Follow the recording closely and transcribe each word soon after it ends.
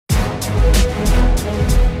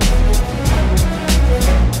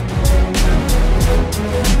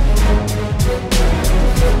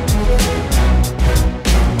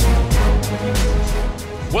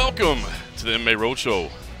Welcome to the MMA Roadshow,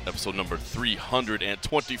 episode number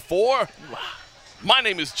 324. My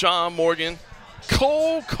name is John Morgan.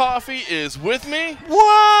 Cold Coffee is with me.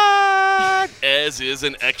 What? As is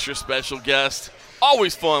an extra special guest.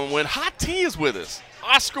 Always fun when Hot Tea is with us.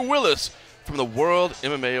 Oscar Willis from the World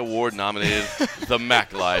MMA Award nominated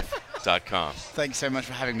TheMacLife.com. Thanks so much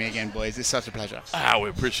for having me again, boys. It's such a pleasure. We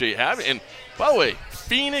appreciate having you. And by the way,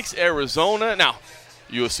 Phoenix, Arizona. Now,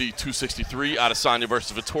 UFC 263 Adesanya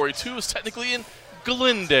versus Vettori 2 is technically in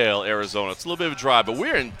Glendale, Arizona. It's a little bit of a drive, but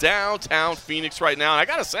we're in downtown Phoenix right now. And I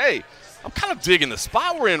got to say, I'm kind of digging the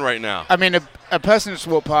spot we're in right now. I mean, a person just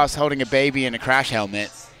walked past holding a baby in a crash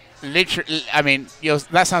helmet. Literally, I mean,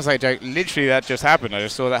 that sounds like a joke. Literally, that just happened. I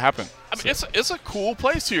just saw that happen. I mean, it's a cool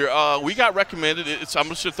place here. We got recommended. I'm just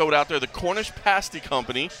going to throw it out there. The Cornish Pasty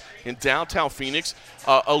Company in downtown Phoenix.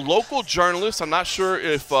 A local journalist. I'm not sure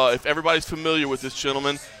if everybody's familiar with this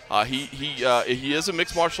gentleman. He is a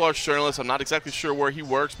mixed martial arts journalist. I'm not exactly sure where he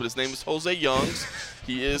works, but his name is Jose Youngs.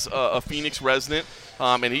 He is a Phoenix resident,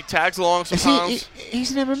 and he tags along sometimes.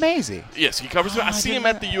 He's an MMA. Yes, he covers it. I see him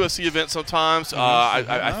at the UFC event sometimes.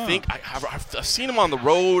 I think I've seen him on the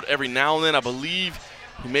road every now and then. I believe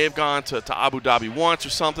he may have gone to Abu Dhabi once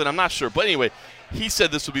or something. I'm not sure. But anyway, he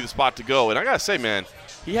said this would be the spot to go. And I got to say, man,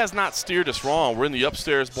 he has not steered us wrong. We're in the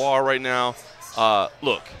upstairs bar right now.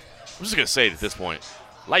 Look, I'm just going to say it at this point.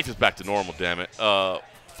 Life is back to normal, damn it.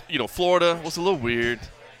 Florida was a little weird.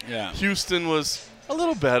 Yeah. Houston was a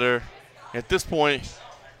little better. At this point,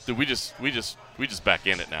 dude, we just back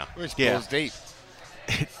in it now. We're balls deep.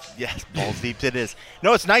 Yes, balls deep it is.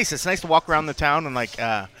 No, it's nice. It's nice to walk around the town and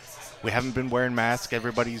we haven't been wearing masks.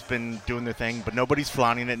 Everybody's been doing their thing, but nobody's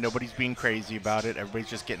flaunting it. Nobody's being crazy about it. Everybody's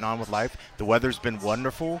just getting on with life. The weather's been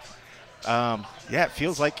wonderful. It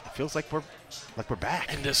feels like we're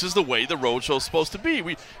back. And this is the way the roadshow's supposed to be.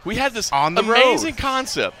 We had this on the amazing road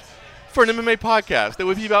concept for an MMA podcast that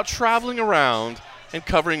would be about traveling around and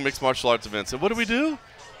covering mixed martial arts events. And what do?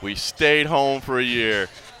 We stayed home for a year.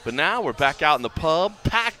 But now we're back out in the pub,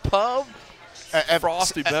 packed pub,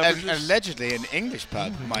 frosty beverages. Allegedly an English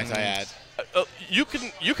pub, might I add. You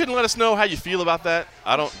can let us know how you feel about that.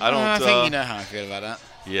 I think you know how I feel about that.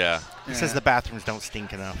 Yeah. He says the bathrooms don't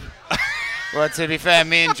stink enough. Well, to be fair,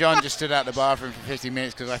 me and John just stood out the bathroom for 15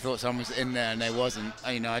 minutes because I thought someone was in there and they wasn't.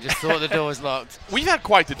 I just thought the door was locked. We've had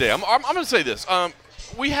quite the day. I'm going to say this.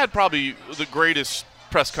 We had probably the greatest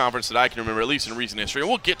press conference that I can remember, at least in recent history, and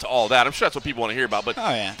we'll get to all that. I'm sure that's what people want to hear about. But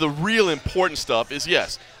the real important stuff is,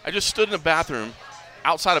 yes, I just stood in a bathroom,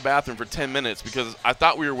 outside a bathroom for 10 minutes because I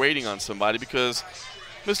thought we were waiting on somebody because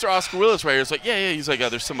Mr. Oscar Willis right here is like, yeah. He's like,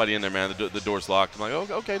 there's somebody in there, man. The door's locked. I'm like, oh,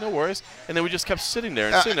 okay, no worries. And then we just kept sitting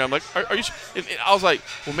there. I'm like, are you and I was like,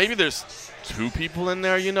 well, maybe there's two people in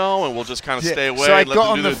there, and we'll just kind of stay away. So I and let got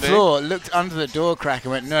them on do the their floor, thing. looked under the door crack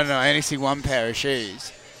and went, no, I only see one pair of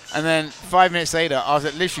shoes. And then 5 minutes later, I was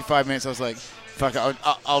at literally 5 minutes, I was like, fuck it,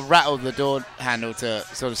 I'll rattle the door handle to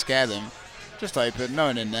sort of scare them. Just open, no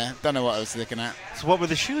one in there. Don't know what I was looking at. So what were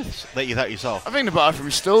the shoes that you thought you saw? I think the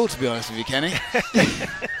bathroom stall, to be honest with you, Kenny.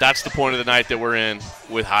 That's the point of the night that we're in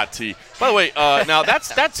with Hot Tea. By the way, now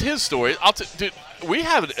that's his story. Dude, we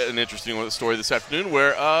have an interesting story this afternoon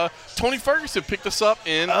where Tony Ferguson picked us up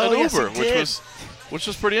in an Uber, which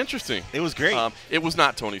was pretty interesting. It was great. It was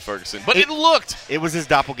not Tony Ferguson, but it looked. It was his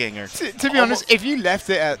doppelganger. To be honest, if you left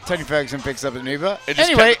it at Tony Ferguson picks up an Uber,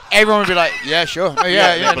 anyway, everyone would be like, yeah, sure. Oh,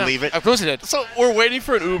 yeah, believe it. Of course it did. So we're waiting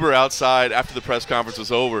for an Uber outside after the press conference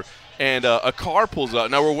was over, and a car pulls up.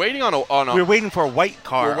 Now we're waiting on a. We're waiting for a white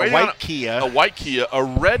car, a white Kia. A white Kia, a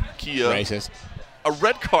red Kia. Racist. A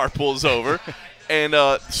red car pulls over and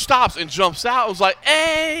stops and jumps out. I was like,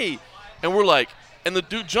 hey! And we're like, and the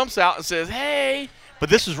dude jumps out and says, hey! But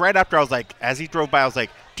this was right after I was like, as he drove by, I was like,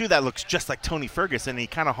 dude, that looks just like Tony Ferguson. And he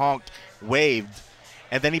kind of honked, waved,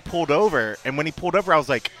 and then he pulled over. And when he pulled over, I was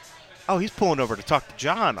like, oh, he's pulling over to talk to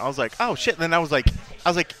John. I was like, oh, shit. And then I was like,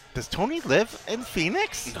 does Tony live in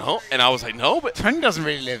Phoenix? No. And I was like, no, but Tony doesn't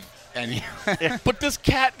really live anywhere. Yeah. But this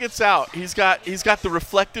cat gets out. He's got the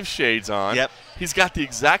reflective shades on. Yep. He's got the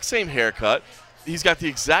exact same haircut. He's got the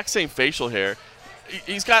exact same facial hair.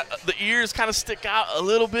 He's got the ears kind of stick out a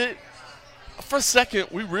little bit. For a second,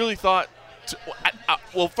 we really thought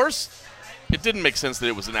well, first, it didn't make sense that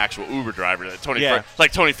it was an actual Uber driver. That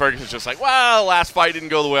Tony Ferguson's just like, well, last fight didn't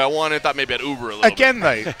go the way I wanted. Thought maybe I'd Uber a little bit. Again,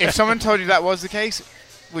 though, if someone told you that was the case,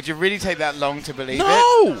 Would you really take that long to believe it?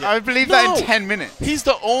 No! I would believe that in 10 minutes. He's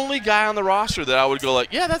the only guy on the roster that I would go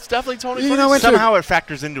like, yeah, that's definitely Tony Ferguson. You know, somehow it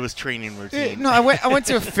factors into his training routine. No, I went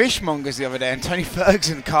to a fishmonger's the other day, and Tony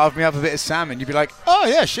Ferguson carved me up a bit of salmon. You'd be like, oh,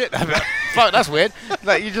 yeah, shit. Fuck, that's weird.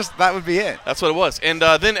 Like, that would be it. That's what it was. And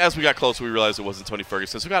then as we got closer, we realized it wasn't Tony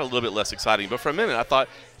Ferguson, so it got a little bit less exciting. But for a minute, I thought,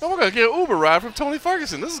 oh, we're going to get an Uber ride from Tony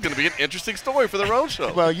Ferguson. This is going to be an interesting story for the road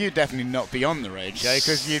show. Well, you'd definitely not be on the road show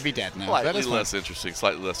because you'd be dead now. Slightly less interesting.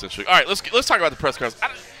 All right, let's talk about the press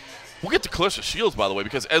conference. We'll get to Clarissa Shields, by the way,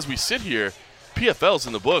 because as we sit here, PFL's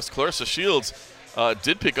in the books. Clarissa Shields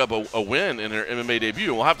did pick up a win in her MMA debut,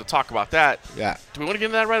 and we'll have to talk about that. Yeah. Do we want to get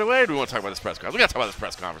into that right away, or do we want to talk about this press conference? We got to talk about this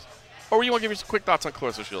press conference. Or you want to give me some quick thoughts on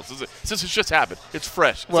Clarissa Shields? Since it's just happened. It's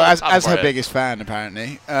fresh. Well, as her biggest fan,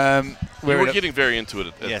 apparently. We're getting very into it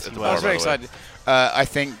at the bar, I was very excited. I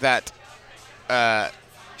think that how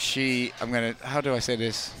do I say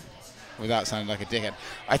this without sounding like a dickhead?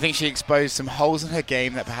 I think she exposed some holes in her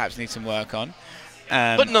game that perhaps need some work on.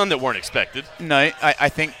 But none that weren't expected. No, I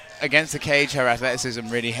think against the cage, her athleticism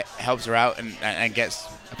really helps her out and gets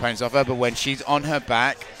opponents off her. But when she's on her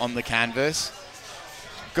back on the canvas,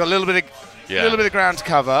 got a little bit of ground to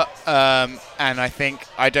cover, and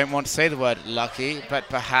I don't want to say the word lucky, but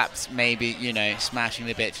perhaps maybe smashing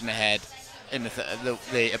the bitch in the head, in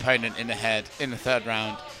the opponent in the head in the third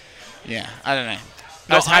round. Yeah, I don't know.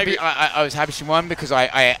 No, I was happy she won because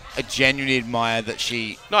I genuinely admire that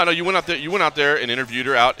she. No, you went out there and interviewed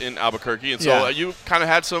her out in Albuquerque, and so you kind of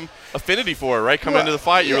had some affinity for her, right? Coming into the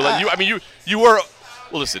fight, you were like, you were.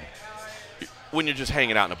 Well, listen. When you're just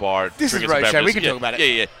hanging out in a bar, this is road show. We can talk about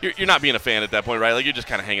it. Yeah. You're not being a fan at that point, right? Like you're just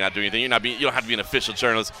kind of hanging out doing anything. You don't have to be an official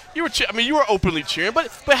journalist. You were openly cheering, but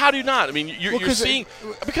how do you not? I mean, you're seeing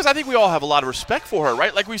because I think we all have a lot of respect for her,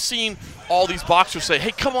 right? Like we've seen all these boxers say,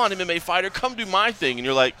 "Hey, come on, MMA fighter, come do my thing," and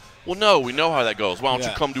you're like, "Well, no, we know how that goes. Why don't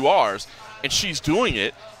you come do ours?" And she's doing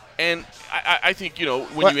it. And I think,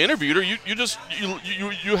 when you interviewed her,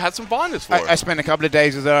 you had some fondness for her. I spent a couple of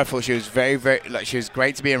days with her. I thought she was very, very, she was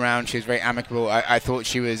great to be around. She was very amicable. I thought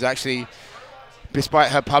she was actually,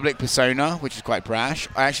 despite her public persona, which is quite brash,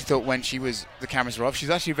 I actually thought when the cameras were off,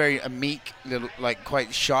 she's actually a meek, little,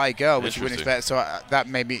 quite shy girl, which you wouldn't expect. So that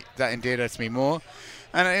endeared her to me more.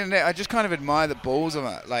 And I just kind of admire the balls of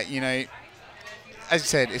her. Like, as you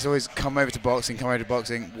said, it's always come over to boxing.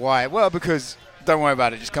 Why? Well, because... Don't worry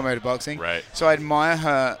about it. Just come over to boxing. Right. So I admire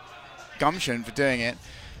her gumption for doing it.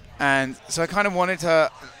 And so I kind of wanted to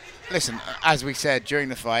listen, as we said during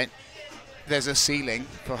the fight, there's a ceiling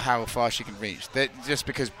for how far she can reach. That just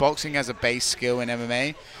because boxing as a base skill in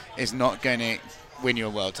MMA is not going to win you a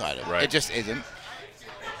world title. Right. It just isn't.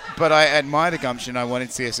 But I admire the gumption. I wanted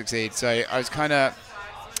to see her succeed. So I was kind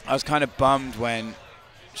of bummed when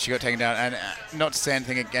she got taken down. And not to say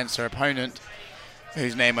anything against her opponent,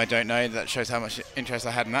 whose name I don't know. That shows how much interest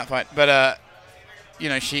I had in that fight. But,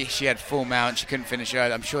 she had full mount. She couldn't finish her.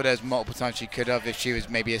 I'm sure there's multiple times she could have if she was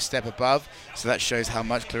maybe a step above. So that shows how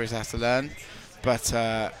much Clarissa has to learn. But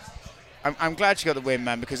I'm glad she got the win,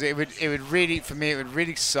 man, because it would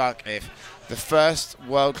really suck if the first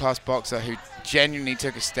world-class boxer who genuinely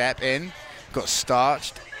took a step in got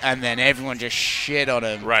starched, and then everyone just shit on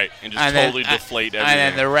him. Right, and just totally deflate everything.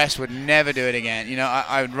 And then the rest would never do it again.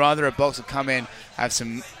 I would rather a boxer come in, have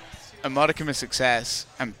a modicum of success,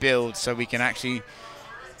 and build so we can actually...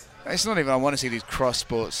 It's not even I want to see these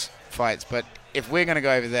cross-sports fights, but if we're going to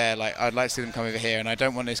go over there, I'd like to see them come over here, and I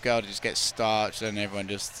don't want this girl to just get starched and everyone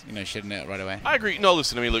just, shitting it right away. I agree. No,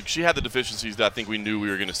 listen, look, she had the deficiencies that I think we knew we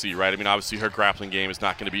were going to see, right? Obviously her grappling game is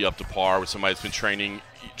not going to be up to par with somebody that's been training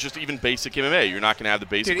just even basic MMA. You're not going to have the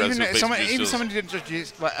basic even someone who did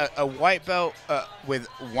just a white belt with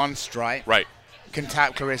one stripe. Right. Can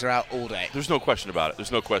tap Clarissa out all day. There's no question about it.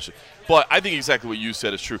 There's no question. But I think exactly what you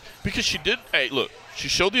said is true. Because she did, she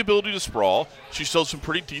showed the ability to sprawl. She showed some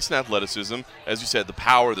pretty decent athleticism. As you said, the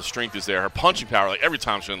power, the strength is there. Her punching power, every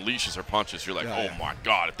time she unleashes her punches, you're like, my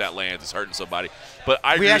God, if that lands, it's hurting somebody. But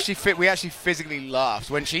we actually physically laughed.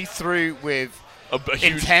 When she threw with a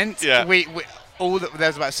huge intent, there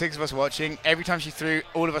was about 6 of us watching. Every time she threw,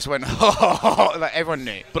 all of us went, everyone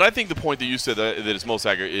knew. But I think the point that you said that is most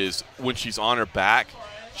accurate is when she's on her back,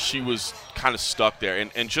 she was kind of stuck there.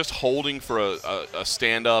 And just holding for a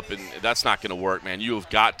stand-up, and that's not going to work, man. You have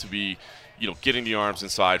got to be, getting the arms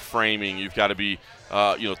inside, framing. You've got to be,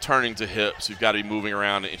 turning to hips. You've got to be moving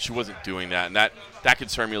around, and she wasn't doing that. And that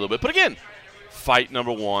concerned me a little bit. But, again, fight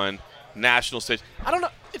number 1. National stage. I don't know.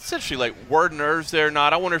 It's essentially were nerves there or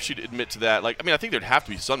not. I wonder if she'd admit to that. I think there'd have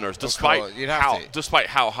to be some nerves, despite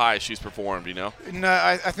how high she's performed. No,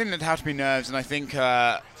 I think there'd have to be nerves, and I think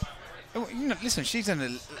Listen, she's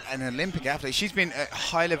an Olympic athlete. She's been a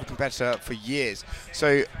high-level competitor for years.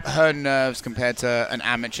 So her nerves compared to an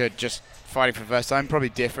amateur just fighting for the first time, probably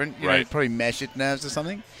different. You know, probably measured nerves or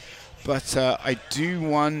something. But I do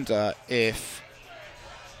wonder if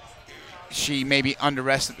she maybe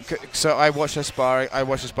underestimated. So I watched her spar,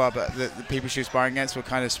 but the people she was sparring against were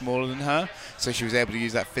kind of smaller than her. So she was able to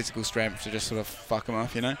use that physical strength to just sort of fuck them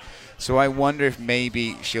off, you know? So I wonder if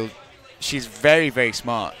maybe she's very, very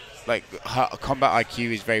smart. Like, her combat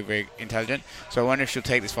IQ is very, very intelligent. So I wonder if she'll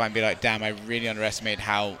take this fight and be like, damn, I really underestimated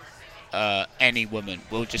how any woman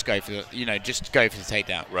will just go for the, just go for the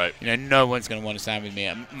takedown. Right. No one's going to want to stand with me.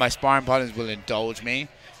 My sparring partners will indulge me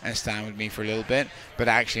and stand with me for a little bit, but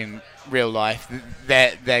actually in real life,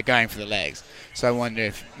 they're going for the legs. So I wonder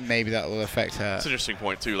if maybe that will affect her. That's an interesting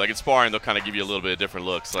point too. Like in sparring, they'll kind of give you a little bit of different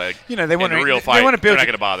looks. Like they want in a real fight, they want to build they're not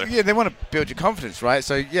going to bother. Yeah, they want to build your confidence, right?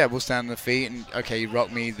 So yeah, we'll stand on the feet, and okay, you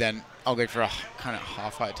rock me, then I'll go for a kind of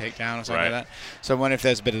half-height takedown or something like that. So I wonder if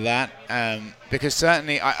there's a bit of that, because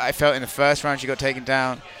certainly I felt in the first round she got taken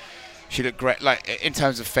down. She looked great. Like in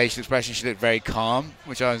terms of facial expression, she looked very calm,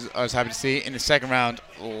 which I was happy to see. In the second round,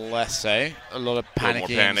 less so. A lot of panicking, more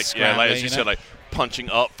panic. Yeah, like as you said, like punching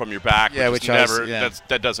up from your back. Yeah, which never.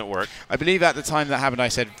 That doesn't work. I believe at the time that happened, I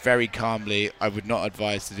said very calmly, I would not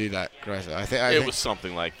advise to do that, Greta. I think it was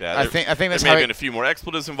something like that. I think that's there may have been a few more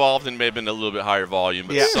expletives involved, and may have been a little bit higher volume,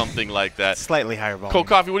 but something like that. Slightly higher volume. Cold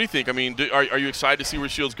Coffee, what do you think? I mean, are you excited to see where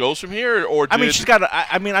Shields goes from here, or? I mean, she's got.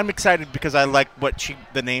 I'm excited because I like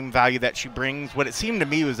the name value that she brings. What it seemed to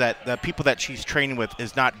me was that the people that she's training with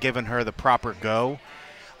is not giving her the proper go.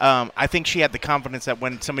 I think she had the confidence that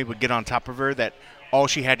when somebody would get on top of her, that all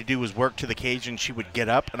she had to do was work to the cage and she would get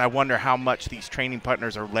up. And I wonder how much these training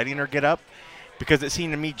partners are letting her get up, because it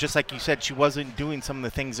seemed to me, just like you said, she wasn't doing some of the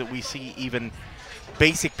things that we see even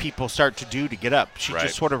basic people start to do to get up. She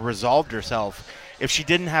just sort of resolved herself. If she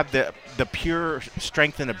didn't have the pure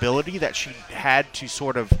strength and ability that she had to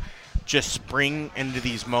sort of just spring into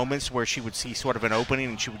these moments where she would see sort of an opening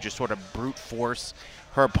and she would just sort of brute force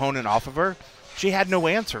her opponent off of her, she had no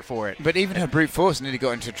answer for it. But even her brute force nearly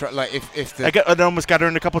got into trouble. Like it almost got her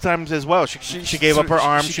in a couple times as well. She gave up her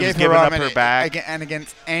arm. She was giving up her back. And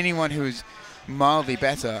against anyone who was mildly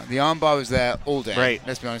better, the armbar was there all day. Right.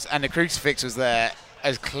 Let's be honest. And the crucifix was there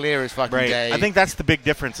as clear as fucking day. I think that's the big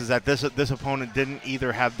difference, is that this opponent didn't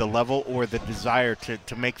either have the level or the desire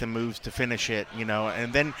to make the moves to finish it,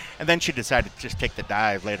 and then she decided to just take the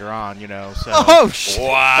dive later on, so. Oh shit.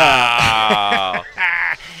 Wow.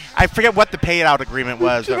 I forget what the payout agreement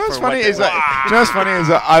was. Do you know what's funny is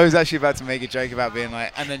that I was actually about to make a joke about being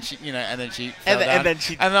like, and then she fell down.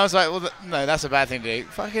 And I was like, well, no, that's a bad thing to do.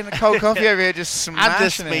 Fucking Cold Coffee over here just smashing I'm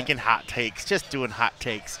just making hot takes, just doing hot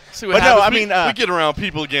takes. See what happens. No, I mean, we get around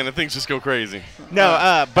people again and things just go crazy.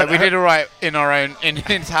 No, but we did all right in our own in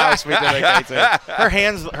his house. We did okay too.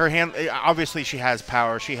 Her hand. Obviously, she has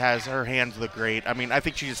power. Her hands look great. I mean, I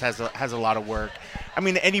think she just has a lot of work. I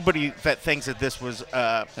mean, anybody that thinks that this was,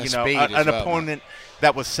 an opponent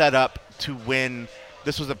that was set up to win,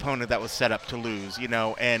 this was an opponent that was set up to lose,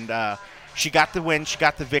 and she got the win, she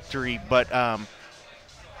got the victory, but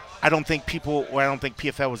I don't think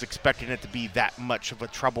PFL was expecting it to be that much of a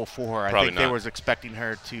trouble for her. I think they was expecting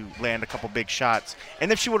her to land a couple big shots, and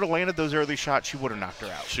if she would have landed those early shots, she would have knocked her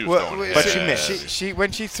out. She missed.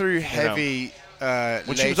 When she threw heavy,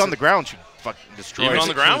 when she was on the ground, she fucking destroyed. Even on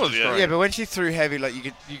the ground was yeah, but when she threw heavy, like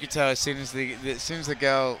you could tell as soon as the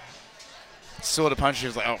girl saw the punch, she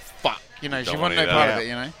was like, oh fuck, she wanted no part of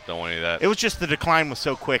it, Don't want any of that. It was just the decline was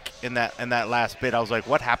so quick in that last bit. I was like,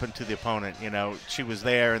 what happened to the opponent? She was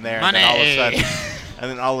there, and then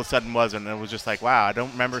all of a sudden wasn't. And it was just like, wow, I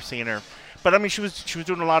don't remember seeing her. But I mean, she was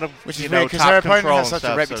doing a lot of because her opponent has such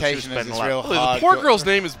a reputation as this real hard. The poor girl's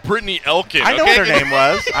name is Brittany Elkin. I know what her name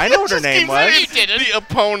was. I know what her name was. The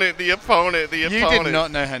opponent. You did not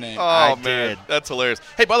know her name. Oh man, that's hilarious.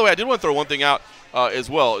 Hey, by the way, I did want to throw one thing out as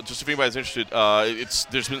well, just if anybody's interested.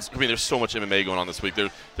 There's so much MMA going on this week. There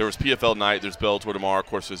was PFL night. There's Bellator tomorrow. Of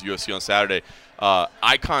course, there's UFC on Saturday.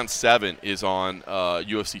 Icon 7 is on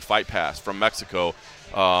UFC Fight Pass from Mexico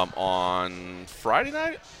on Friday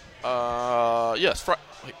night. Yes,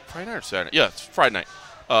 Friday night or Saturday? Yeah, it's Friday night.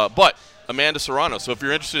 But Amanda Serrano. So if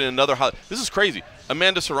you're interested in another, this is crazy.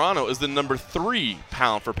 Amanda Serrano is the number 3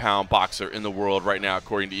 pound-for-pound boxer in the world right now,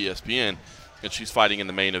 according to ESPN, and she's fighting in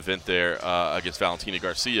the main event there against Valentina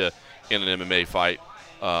Garcia in an MMA fight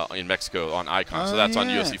in Mexico on Icon. So that's on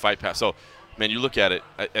UFC Fight Pass. So, man, you look at it.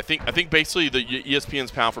 I think basically the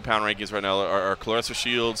ESPN's pound-for-pound rankings right now are Claressa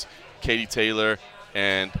Shields, Katie Taylor,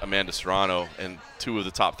 and Amanda Serrano, and 2 of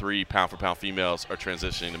the top 3 pound-for-pound females are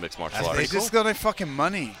transitioning to mixed martial arts. They just got no fucking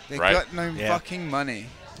money. They got no fucking money.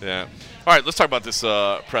 Yeah. All right, let's talk about this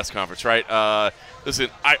press conference, right? Listen,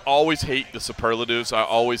 I always hate the superlatives. I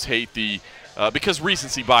always hate the because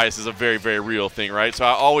recency bias is a very, very real thing, right? So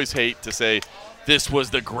I always hate to say this was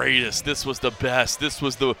the greatest, this was the best, this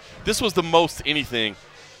was the most anything.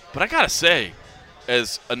 But I got to say,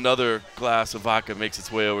 as another glass of vodka makes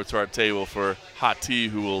its way over to our table for Hot Tea,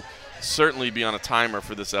 who will certainly be on a timer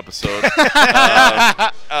for this episode,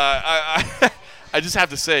 I just have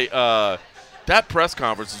to say that press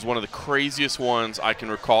conference is one of the craziest ones I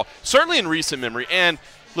can recall, certainly in recent memory. And,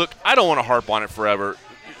 look, I don't want to harp on it forever.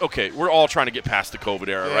 Okay, we're all trying to get past the COVID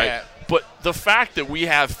era, right? But the fact that we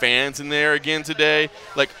have fans in there again today,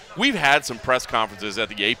 like, we've had some press conferences at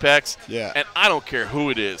the Apex, and I don't care who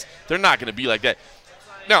it is. They're not going to be like that.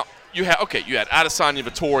 Now, you had Adesanya and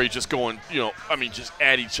Vettori just going, just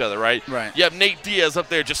at each other, right? Right. You have Nate Diaz up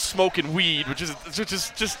there just smoking weed, which is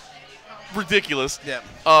just ridiculous. Yeah.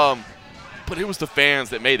 But it was the fans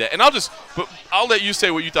that made that. And I'll let you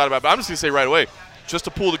say what you thought about it, but I'm just going to say right away, just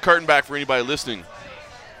to pull the curtain back for anybody listening,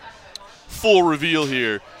 full reveal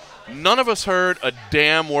here. None of us heard a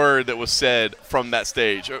damn word that was said from that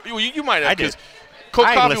stage. You might have, because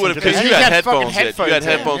Coach Coffee would have, because you had headphones in. You had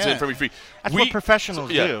headphones in from your feet. That's what professionals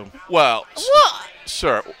do. Well,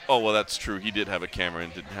 sure. Oh, well, that's true. He did have a camera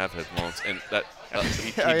and didn't have headphones, and that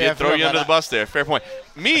he did throw you under the bus there. Fair point.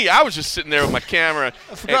 Me, I was just sitting there with my camera.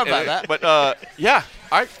 I forgot about that. But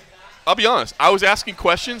I'll be honest. I was asking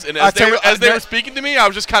questions, and as they were speaking to me, I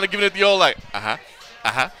was just kind of giving it the old like,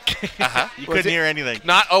 You couldn't hear anything.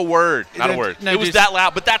 Not a word. Not a word. No, it was that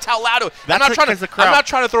loud, but that's how loud it was. I'm not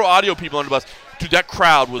trying to throw audio people under the bus. Dude, that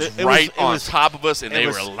crowd was on top of us, and they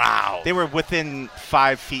were loud. They were within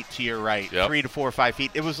 5 feet to your right, 3 to 4 or 5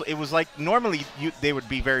 feet. It was like normally they would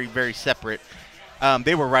be very, very separate.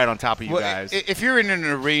 They were right on top of you guys. If you're in an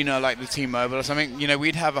arena like the T-Mobile or something,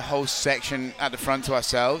 we'd have a whole section at the front to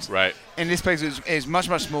ourselves. Right. In this place, is much,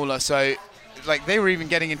 much smaller, so like they were even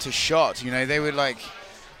getting into shots. They were like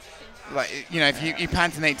if you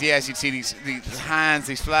pan to Nate Diaz, you'd see these hands,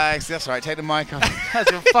 these flags. That's right, take the mic off.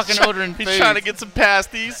 That's fucking ordering food. He's trying to get some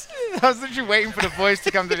pasties. I was literally waiting for the voice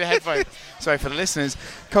to come to the headphones. Sorry for the listeners.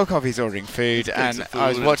 Cold Coffee's ordering food, and I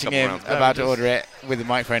was watching him about to order it with the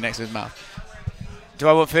microphone next to his mouth. Do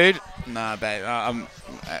I want food? Nah, babe.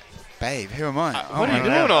 Babe, who am I? What are you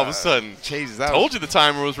doing all of a sudden? Jesus, Told you the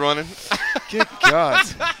timer was running. Good God.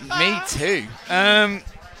 Me too.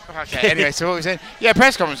 Okay, anyway, so what were we saying? Yeah,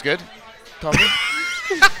 press conference good. Coffee?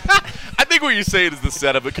 I think what you're saying is the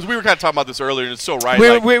setup, because we were kind of talking about this earlier, and it's so right.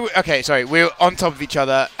 We're on top of each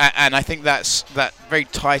other, and I think that very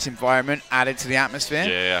tight environment added to the atmosphere.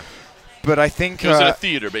 Yeah. But I think it was in a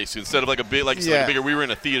theater, basically, instead of like a bigger. We were in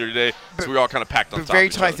a theater today, so we were all kind of packed on top. Very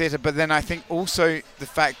tight theater. But then I think also the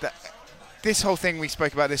fact that this whole thing, we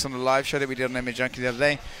spoke about this on the live show that we did on MMA Junkie the other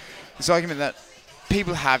day. This argument that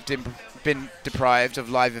people have been deprived of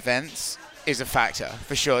live events is a factor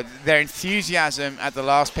for sure. Their enthusiasm at the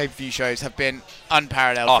last pay-per-view shows have been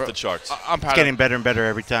unparalleled. Off the charts. It's getting better and better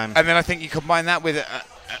every time. And then I think you combine that with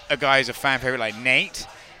a guy who's a fan favorite like Nate,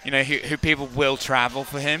 who people will travel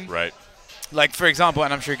for him. Right. Like, for example,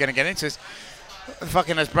 and I'm sure you're going to get into this,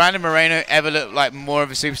 has Brandon Moreno ever looked like more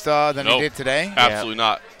of a superstar than he did today? Absolutely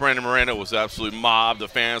not. Brandon Moreno was absolutely mobbed. The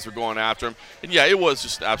fans were going after him. And, it was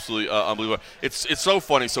just absolutely unbelievable. It's so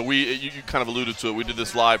funny. So you kind of alluded to it. We did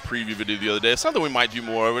this live preview video the other day. It's something we might do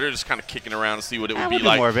more of. We're just kind of kicking around to see what it would be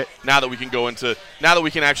like. More of it. Now that we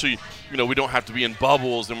can actually, we don't have to be in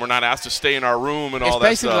bubbles and we're not asked to stay in our room and all that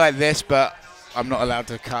stuff. It's basically like this, but I'm not allowed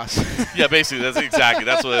to cuss. Yeah, basically,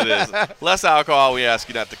 that's what it is. Less alcohol, we ask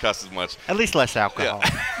you not to cuss as much. At least less alcohol.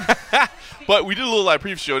 Yeah. But we did a little live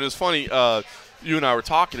preview show, and it was funny. You and I were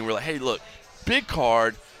talking, and we were like, hey, look, big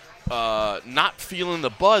card, not feeling the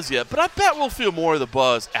buzz yet, but I bet we'll feel more of the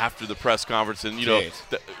buzz after the press conference. And, dude,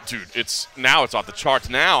 it's off the charts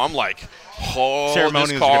now. I'm like,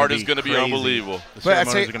 this card is going to be unbelievable. The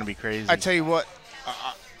ceremonials are going to be crazy. I tell you what.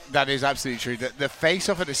 That is absolutely true. The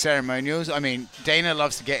face-off at the ceremonials, I mean, Dana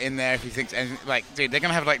loves to get in there if he thinks, dude, they're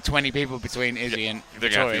going to have 20 people between Izzy and They're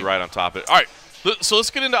going to have to be right on top of it. All right, so let's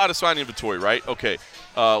get into Adesanya and Vettori, right? Okay,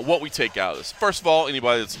 what we take out of this. First of all,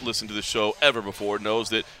 anybody that's listened to this show ever before knows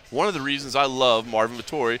that one of the reasons I love Marvin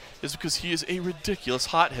Vettori is because he is a ridiculous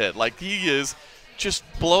hothead. Like, he is just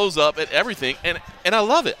blows up at everything, and I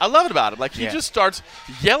love it. I love it about him. Like, he just starts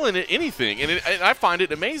yelling at anything, and I find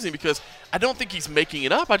it amazing because I don't think he's making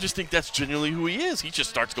it up. I just think that's genuinely who he is. He just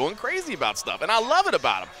starts going crazy about stuff, and I love it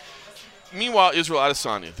about him. Meanwhile, Israel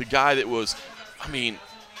Adesanya, the guy that was,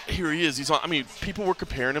 here he is. He's on. I mean, people were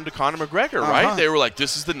comparing him to Conor McGregor, right? They were like,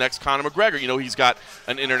 this is the next Conor McGregor. You know, he's got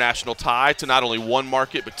an international tie to not only one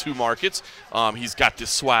market but 2 markets. He's got this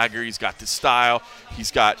swagger. He's got this style.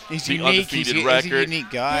 He's got the unique. undefeated record. He's a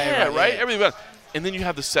unique guy. Yeah, right? Everything about it. And then you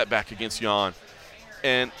have the setback against Jan.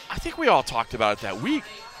 And I think we all talked about it that week.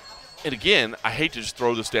 And again, I hate to just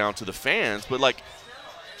throw this down to the fans, but like,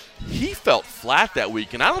 he felt flat that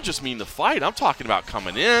week, and I don't just mean the fight. I'm talking about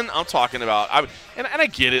coming in. I'm talking about and I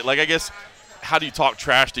get it. Like, I guess, how do you talk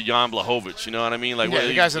trash to Jan Blachowicz? You know what I mean? Like, yeah,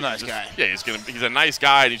 the guy's a nice guy. Yeah, he's a nice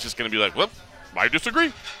guy, and he's just gonna be like, well, I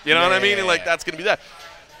disagree. You know what I mean? And like, that's gonna be that.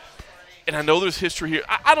 And I know there's history here.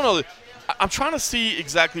 I don't know. I'm trying to see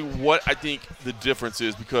exactly what I think the difference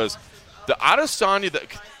is, because the Adesanya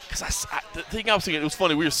the thing I was thinking, it was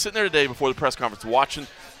funny. We were sitting there today before the press conference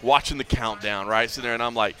watching the countdown, right? Sitting there, and I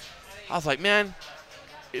was like, man,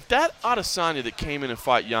 if that Adesanya that came in and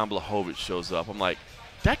fought Jan Blachowicz shows up, I'm like,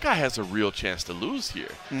 that guy has a real chance to lose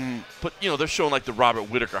here. But, you know, they're showing like the Robert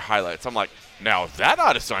Whittaker highlights. I'm like, now if that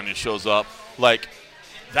Adesanya shows up, like,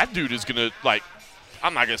 that dude is going to, like,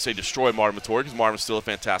 I'm not going to say destroy Martin Vettori, because Martin's still a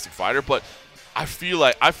fantastic fighter, but I feel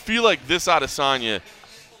like this Adesanya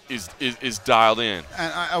is dialed in.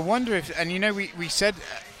 And I wonder if, and you know, we said,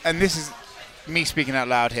 and this is me speaking out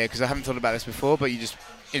loud here because I haven't thought about this before, but you just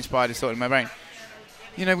inspired this thought in my brain.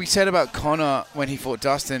 You know, we said about Conor when he fought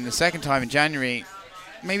Dustin the second time in January,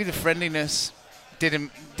 maybe the friendliness did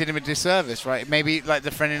him a disservice, right? Maybe like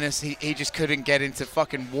the friendliness, he just couldn't get into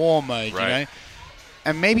fucking war mode, right. You know?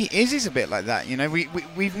 And maybe Izzy's a bit like that, you know?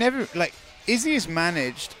 We've never, like, Izzy has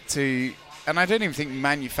managed to, and I don't even think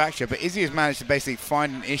manufacture, but Izzy has managed to basically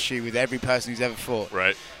find an issue with every person he's ever fought.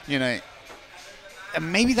 Right. You know,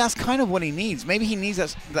 and maybe that's kind of what he needs. Maybe he needs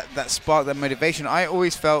that spark, that motivation. I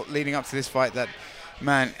always felt leading up to this fight that,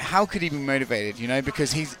 man, how could he be motivated, you know?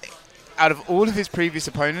 Because he's, out of all of his previous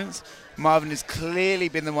opponents, Marvin has clearly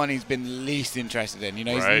been the one he's been least interested in. You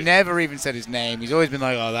know, he's never even said his name. He's always been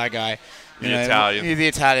like, oh, that guy. The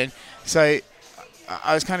Italian. So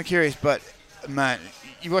I was kind of curious, but, man,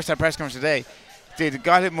 you watched that press conference today. Dude, the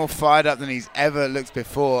guy looked more fired up than he's ever looked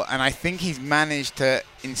before, and I think he's managed to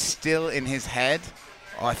instill in his head,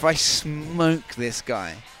 oh, if I smoke this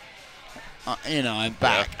guy, you know, I'm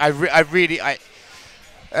back. Yeah.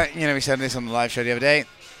 You know, we said this on the live show the other day.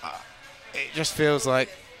 It just feels like,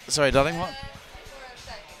 sorry, darling, what?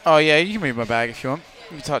 Oh, yeah, you can move my bag if you want.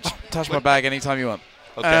 You can touch my bag anytime you want.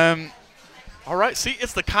 Okay. All right. See,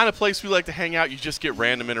 it's the kind of place we like to hang out. You just get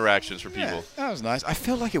random interactions from people. Yeah, that was nice. I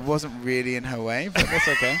feel like it wasn't really in her way, but that's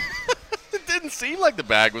okay. It didn't seem like the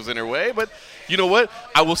bag was in her way, but you know what?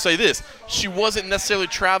 I will say this. She wasn't necessarily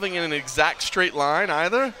traveling in an exact straight line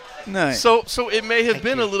either. No. So it may have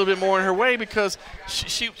been a little bit more in her way, because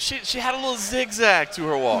she had a little zigzag to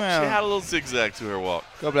her walk. Well, she had a little zigzag to her walk.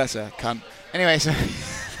 God bless her, cunt. Anyway, so.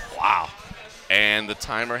 Wow. And the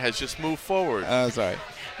timer has just moved forward. Oh, sorry.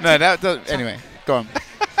 No, anyway, go on.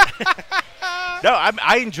 No,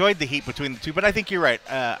 I enjoyed the heat between the two, but I think you're right.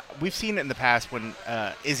 We've seen it in the past when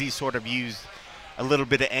Izzy sort of used a little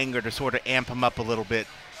bit of anger to sort of amp him up a little bit.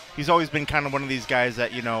 He's always been kind of one of these guys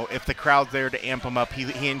that, you know, if the crowd's there to amp him up,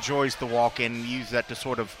 he enjoys the walk-in and use that to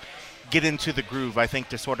sort of get into the groove, I think,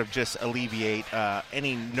 to sort of just alleviate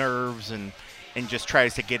any nerves and just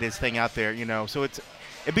tries to get his thing out there, you know. So it'd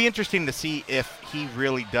be interesting to see if he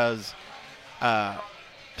really does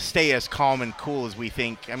stay as calm and cool as we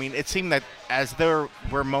think. I mean, it seemed that as there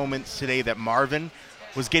were moments today that Marvin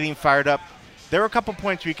was getting fired up, there were a couple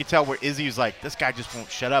points where you could tell where Izzy was like, this guy just won't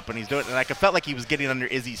shut up, and he's doing it. And I felt like he was getting under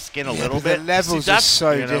Izzy's skin a little bit. The levels are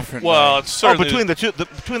so different. Well, it's certainly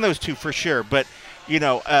between those two for sure. But, you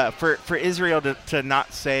know, for Israel to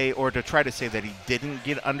not say or to try to say that he didn't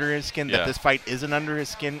get under his skin, that this fight isn't under his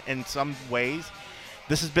skin in some ways,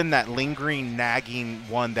 this has been that lingering, nagging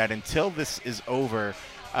one that until this is over,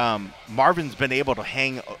 Marvin's been able to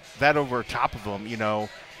hang that over top of him, you know,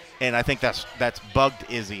 and I think that's bugged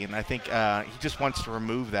Izzy, and I think he just wants to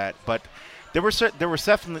remove that. But there were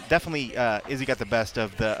definitely Izzy got the best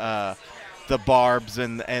of the barbs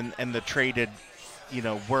and the traded, you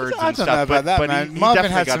know, words and stuff. I don't know about that, man.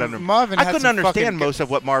 Marvin had some. I couldn't understand most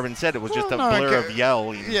of what Marvin said. It was just a blur of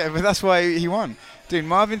yelling. Yeah, but that's why he won. Dude,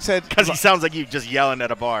 Marvin said, because he sounds like you just yelling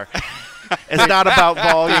at a bar. It's not about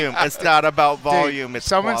volume. It's not about volume. Dude, it's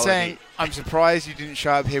someone quality. saying, I'm surprised you didn't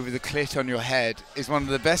show up here with a clit on your head is one of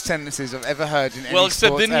the best sentences I've ever heard in any Well,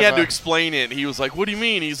 except sports then he had ever. to explain it. He was like, what do you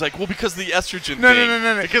mean? He's like, well, because of the estrogen No, thing.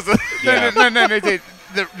 no. Because No, dude.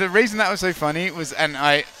 The reason that was so funny was,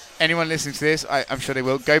 and anyone listening to this, I'm sure they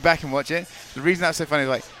will, go back and watch it. The reason that was so funny is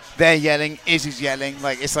like, They're yelling. Izzy's yelling.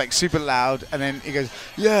 Like, it's like super loud. And then he goes,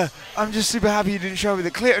 yeah, I'm just super happy you didn't show me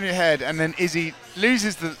the clit on your head. And then Izzy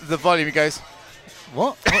loses the volume. He goes,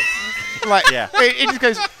 what? Like, yeah. He just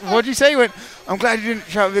goes, what'd you say? He went, I'm glad you didn't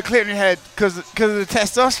show me the clit on your head because of the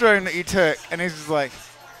testosterone that you took. And he's just like,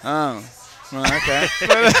 oh. Well, okay.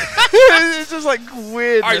 It's just like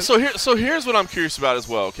weird. All right, so here's what I'm curious about as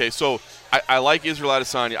well. Okay, so I like Israel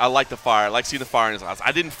Adesanya. I like the fire. I like seeing the fire in his eyes.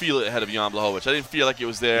 I didn't feel it ahead of Jan Blachowicz. I didn't feel like it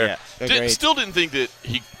was there. Yeah, still didn't think that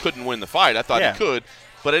he couldn't win the fight. I thought he could,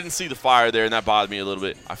 but I didn't see the fire there, and that bothered me a little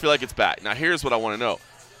bit. I feel like it's back. Now, here's what I want to know.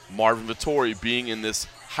 Marvin Vettori being in this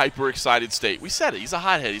hyper-excited state. We said it. He's a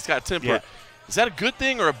hothead. He's got a temper. Yeah. Is that a good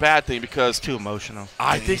thing or a bad thing? Because he's too emotional.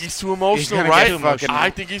 I think he's too emotional, right? I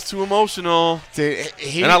think he's too emotional. Dude,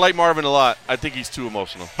 and I like Marvin a lot. I think he's too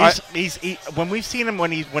emotional. When we've seen him,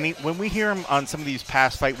 when we hear him on some of these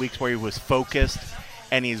past fight weeks where he was focused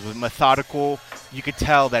and he was methodical, you could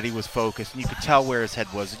tell that he was focused, and you could tell where his head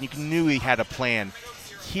was, and you knew he had a plan.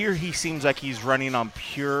 Here, he seems like he's running on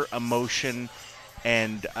pure emotion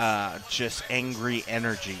and just angry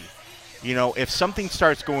energy. You know, if something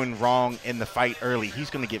starts going wrong in the fight early,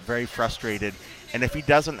 he's going to get very frustrated. And if he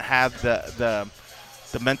doesn't have the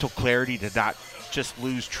mental clarity to not just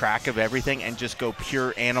lose track of everything and just go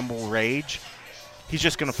pure animal rage, he's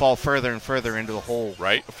just going to fall further and further into the hole.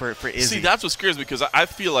 Right. For Izzy. See, that's what scares me, because I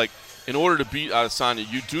feel like in order to beat Adesanya,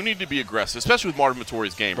 you do need to be aggressive, especially with Marvin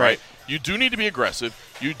Vettori's game, right? You do need to be aggressive.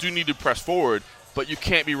 You do need to press forward, but you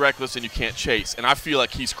can't be reckless and you can't chase. And I feel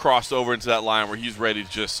like he's crossed over into that line where he's ready to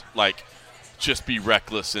just be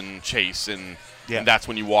reckless and chase, and that's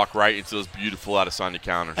when you walk right into those beautiful Adesanya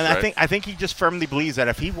counters. And I think he just firmly believes that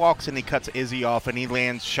if he walks and he cuts Izzy off and he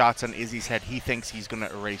lands shots on Izzy's head, he thinks he's going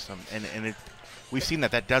to erase him. And we've seen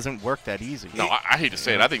that doesn't work that easy. No, I hate to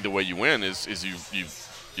say it. I think the way you win is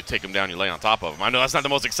you take him down, you lay on top of him. I know that's not the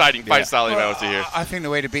most exciting fight style I would see here. I think the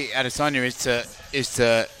way to beat Adesanya is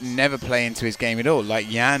to never play into his game at all, like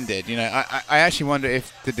Jan did. You know, I actually wonder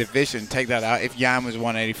if the division, take that out, if Jan was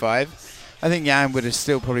 185. I think Jan would have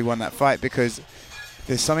still probably won that fight, because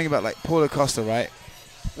there's something about, like, Paulo Costa, right?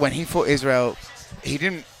 When he fought Israel, he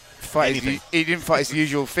didn't fight his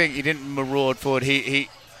usual thing. He didn't maraud forward. He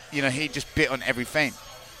just bit on every feint.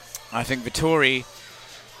 I think Vettori,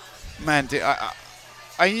 man,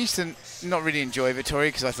 I used to not really enjoy Vettori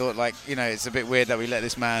because I thought, like, you know, it's a bit weird that we let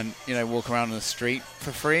this man, you know, walk around on the street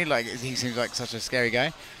for free. Like, he seems like such a scary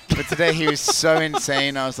guy. But today he was so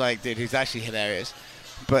insane. I was like, dude, he's actually hilarious.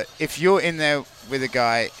 But if you're in there with a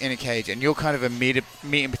guy in a cage and you're kind of a meat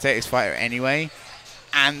and potatoes fighter anyway,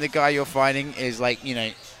 and the guy you're fighting is, like, you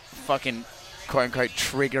know, fucking quote-unquote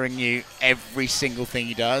triggering you every single thing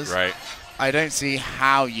he does, right? I don't see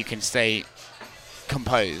how you can stay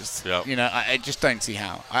composed. Yep. You know, I just don't see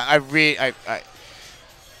how.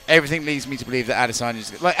 Everything leads me to believe that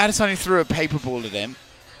Adesanya threw a paper ball at him,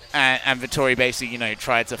 and Vettori basically, you know,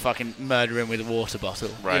 tried to fucking murder him with a water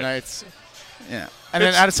bottle. Right. You know, and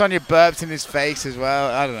then Adesanya burped in his face as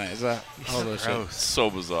well. I don't know. It's a whole lot of shit. So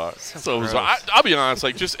bizarre. So bizarre. I'll be honest.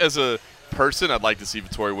 Like, just as a person, I'd like to see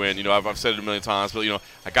Vettori win. You know, I've said it a million times, but, you know,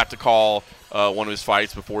 I got to call one of his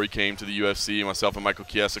fights before he came to the UFC. Myself and Michael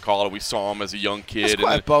Chiesa called it. We saw him as a young kid. That's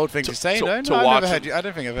quite a bold thing to say, though. No, I don't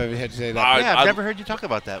think I've ever heard you say that. I've never heard you talk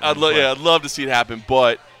about that. I'd love to see it happen,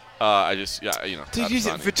 but I just, you know. Did you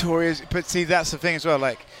see Vittoria's? But see, that's the thing as well.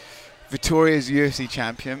 Like, Vittoria's UFC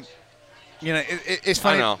champion. You know, it's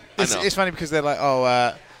funny. I know. It's funny because they're like,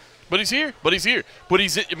 but he's here.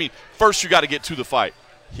 I mean, first you got to get to the fight.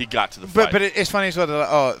 He got to the fight. But it's funny as well. They're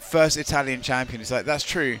like, first Italian champion. It's like, that's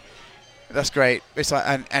true. That's great. It's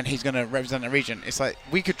like, and he's going to represent the region. It's like,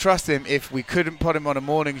 we could trust him if we couldn't put him on a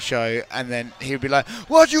morning show, and then he would be like,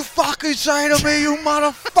 "What'd you fucking say to me, you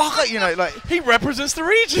motherfucker?" You know, like, he represents the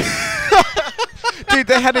region. Dude,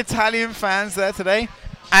 they had Italian fans there today.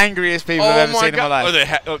 Angriest people I've ever seen in my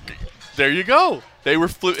life. There you go. They were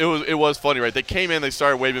it was funny, right? They came in, they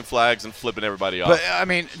started waving flags and flipping everybody off. But I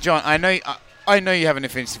mean, John, I know you have an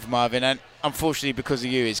affinity for Marvin, and unfortunately, because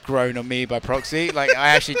of you, it's grown on me by proxy. Like, I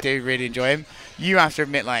actually do really enjoy him. You have to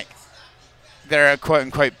admit, like, they're a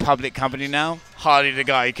quote-unquote public company now. Hardly the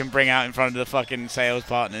guy you can bring out in front of the fucking sales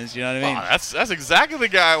partners, you know what I mean? Oh, that's exactly the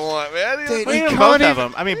guy I want, man. Dude, both of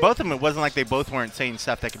them. I mean, both of them, it wasn't like they both weren't saying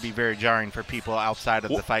stuff that could be very jarring for people outside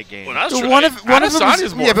of the fight game. Well, that's true. One of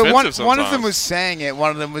them was saying it.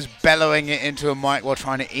 One of them was bellowing it into a mic while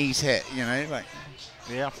trying to ease hit, you know? Like,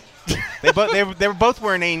 yeah. they were both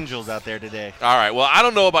wearing angels out there today. All right. Well, I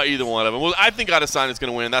don't know about either one of them. Well, I think Adesanya is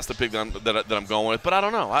going to win. That's the pick that I'm going with. But I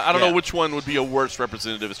don't know. I don't know which one would be a worse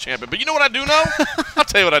representative as champion. But you know what I do know? I'll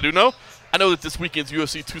tell you what I do know. I know that this weekend's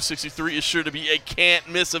UFC 263 is sure to be a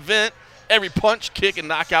can't-miss event. Every punch, kick, and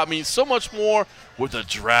knockout means so much more with a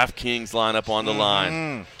DraftKings lineup on the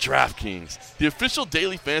line. DraftKings, the official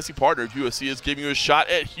daily fantasy partner of UFC, is giving you a shot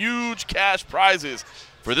at huge cash prizes.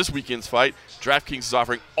 For this weekend's fight, DraftKings is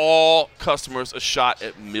offering all customers a shot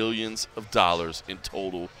at millions of dollars in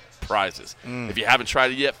total prizes. If you haven't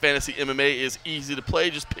tried it yet, Fantasy MMA is easy to play.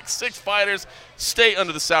 Just pick 6 fighters, stay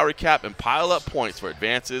under the salary cap, and pile up points for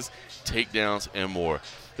advances, takedowns, and more.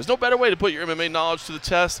 There's no better way to put your MMA knowledge to the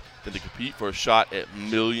test than to compete for a shot at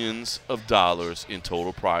millions of dollars in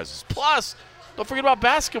total prizes. Plus, don't forget about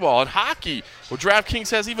basketball and hockey, where DraftKings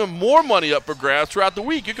has even more money up for grabs throughout the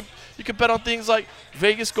week. You can bet on things like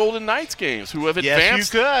Vegas Golden Knights games, who have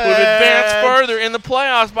advanced further in the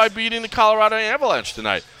playoffs by beating the Colorado Avalanche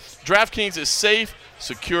tonight. DraftKings is safe,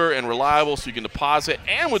 secure, and reliable, so you can deposit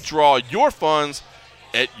and withdraw your funds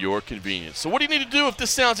at your convenience. So what do you need to do if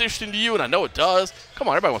this sounds interesting to you? And I know it does. Come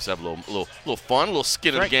on, everybody wants to have a little fun, a little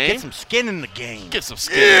skin in the game. Get some skin in the game. Get some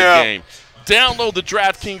skin in the game. Download the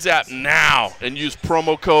DraftKings app now and use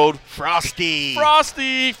promo code Frosty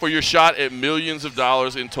for your shot at millions of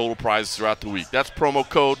dollars in total prizes throughout the week. That's promo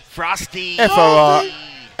code Frosty.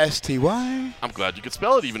 FROSTY. I'm glad you could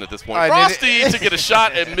spell it even at this point. Frosty to get a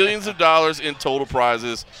shot at millions of dollars in total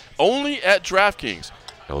prizes only at DraftKings.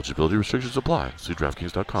 Eligibility restrictions apply. See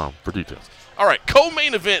DraftKings.com for details. All right,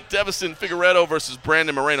 co-main event, Deiveson Figueiredo versus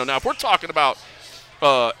Brandon Moreno. Now, if we're talking about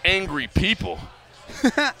angry people,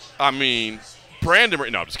 I mean, Brandon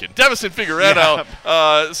Moreno. No, I'm just kidding. Deiveson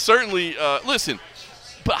Figueiredo, certainly, listen,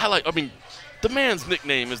 but the man's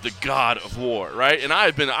nickname is the God of War, right? And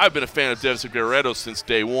I've been a fan of Deiveson Figueiredo since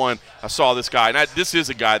day one. I saw this guy, and this is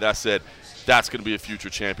a guy that I said, that's going to be a future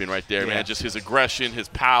champion right there, man. Just his aggression, his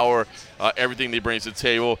power, everything that he brings to the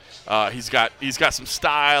table. He's got some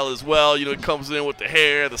style as well. You know, he comes in with the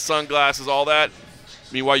hair, the sunglasses, all that.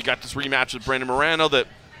 Meanwhile, you got this rematch with Brandon Moreno that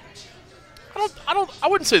I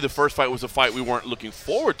wouldn't say the first fight was a fight we weren't looking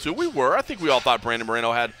forward to. We were. I think we all thought Brandon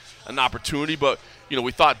Moreno had an opportunity, but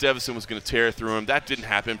we thought Deiveson was going to tear through him. That didn't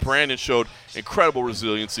happen. Brandon showed incredible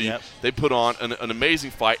resiliency. Yep. They put on an amazing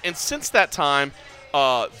fight, and since that time,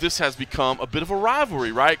 this has become a bit of a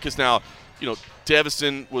rivalry, right? Because now,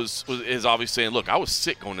 Deiveson is obviously saying, look, I was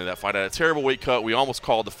sick going into that fight. I had a terrible weight cut. We almost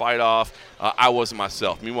called the fight off. I wasn't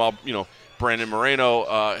myself. Meanwhile, Brandon Moreno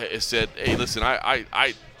has said, hey, listen,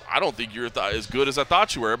 I don't think you're as good as I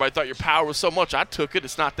thought you were. Everybody thought your power was so much. I took it.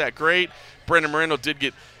 It's not that great. Brandon Moreno did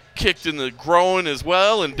get kicked in the groin as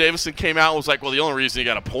well, and Deiveson came out and was like, well, the only reason he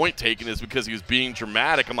got a point taken is because he was being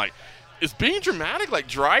dramatic. I'm like, is being dramatic like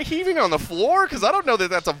dry heaving on the floor? Because I don't know that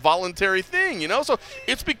that's a voluntary thing, So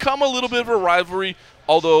it's become a little bit of a rivalry,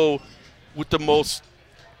 although with the most,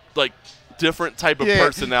 different type of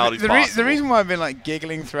personalities possible. The reason why I've been,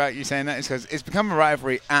 giggling throughout you saying that is because it's become a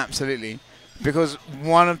rivalry, absolutely, because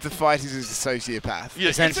one of the fighters is a sociopath,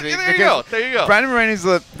 essentially. There you go. Brandon Moreno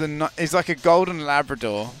is like a golden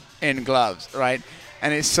Labrador in gloves, right?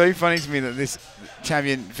 And it's so funny to me that this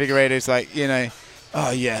champion Figueiredo is like,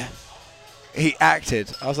 oh, yeah. He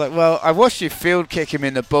acted. I was like, well, I watched you field kick him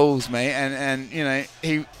in the balls, mate, and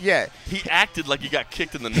he acted like he got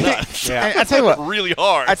kicked in the nuts. I tell you what, really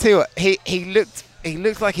hard. I tell you what, he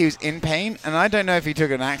looked like he was in pain, and I don't know if he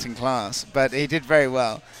took an acting class, but he did very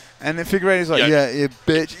well. And then Figueiredo's like, you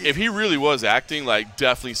bitch. If he really was acting,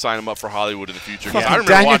 definitely sign him up for Hollywood in the future. I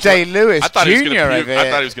remember Daniel Day-Lewis Jr. I thought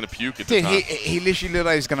he was going to puke at the time. He literally looked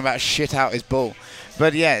like he was going to about shit out his ball.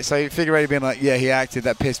 But yeah, so Figueiredo being like, yeah, he acted.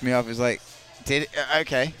 That pissed me off. It was like,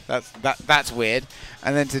 okay, that's weird.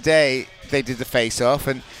 And then today they did the face-off,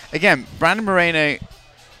 and again, Brandon Moreno,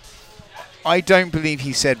 I don't believe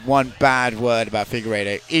he said one bad word about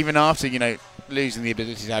Figueiredo, even after losing the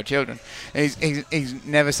ability to have children. He's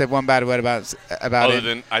never said one bad word about other him.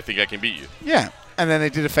 Than I think I can beat you. Yeah, and then they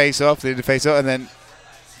did a face-off. and then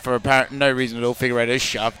for apparent no reason at all, Figueiredo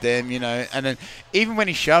shoved him, and then even when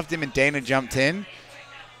he shoved him and Dana jumped in,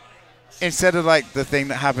 instead of the thing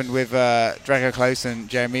that happened with Draco Close and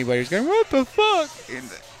Jeremy, where he was going, what the fuck? And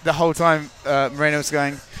the whole time Moreno was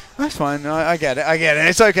going, that's fine, I get it,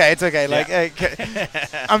 it's okay.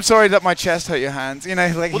 I'm sorry that my chest hurt your hands. Well,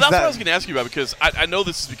 that's what I was going to ask you about, because I know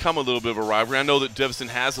this has become a little bit of a rivalry. I know that Deiveson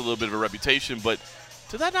has a little bit of a reputation, but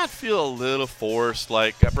did that not feel a little forced? Bro,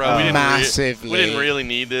 massively. We didn't really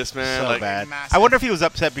need this, man. So bad. I wonder if he was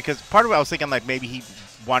upset because part of it I was thinking maybe he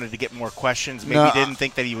wanted to get more questions. Maybe he didn't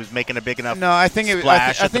think that he was making a big enough I think it was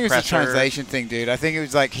splash I think it was a translation thing, dude. I think it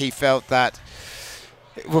was he felt that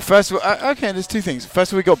Well, first of all, okay, there's two things.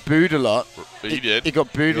 First of all, he got booed a lot. He did. He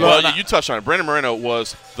got booed a lot. Well, you touched on it. Brandon Moreno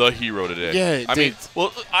was the hero today. Yeah, I mean, well,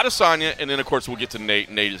 Adesanya, and then, of course, we'll get to Nate.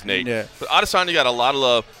 Nate is Nate. Yeah. But Adesanya got a lot of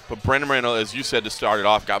love, but Brandon Moreno, as you said to start it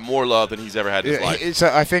off, got more love than he's ever had in his life.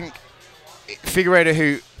 So I think Figueiredo,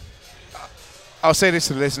 who I'll say this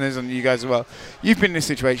to the listeners and you guys as well. You've been in a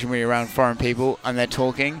situation where you're around foreign people and they're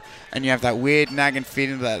talking, and you have that weird nagging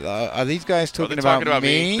feeling that are these guys talking about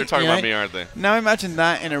me? They're talking about me, aren't they? Now imagine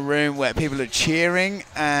that in a room where people are cheering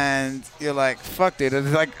and you're like, "Fuck, dude!" It's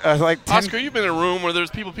like Oscar, you've been in a room where there's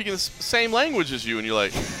people speaking the same language as you, and you're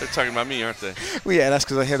like, "They're talking about me, aren't they?" Well, yeah, that's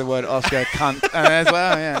because I hear the word Oscar cunt, and as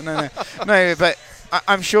well, yeah, no, but.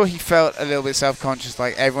 I'm sure he felt a little bit self-conscious,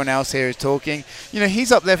 like everyone else here is talking. You know,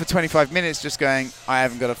 he's up there for 25 minutes just going, I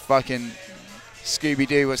haven't got a fucking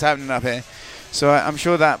Scooby-Doo, what's happening up here? So I'm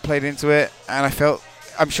sure that played into it, and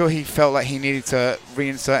I'm sure he felt like he needed to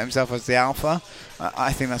reinsert himself as the alpha.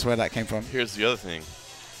 I think that's where that came from. Here's the other thing.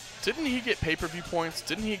 Didn't he get pay-per-view points?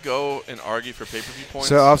 Didn't he go and argue for pay-per-view points?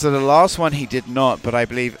 So after the last one, he did not, but I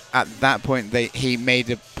believe at that point he made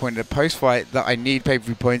a point in a post-fight that I need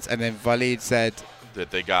pay-per-view points, and then Waleed said that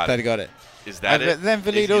they got it. Got it. Is that it? Then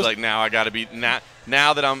Waleed was like, now I got to be now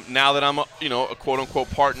that I'm a quote unquote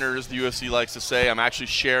partner, as the UFC likes to say, I'm actually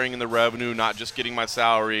sharing in the revenue, not just getting my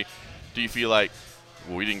salary. Do you feel like,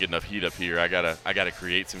 well, we didn't get enough heat up here, I gotta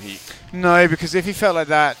create some heat? No, because if he felt like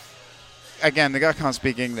that, again, the guy can't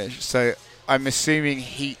speak English, so I'm assuming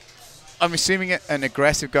an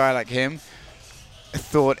aggressive guy like him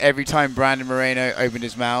thought every time Brandon Moreno opened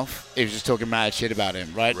his mouth, he was just talking mad shit about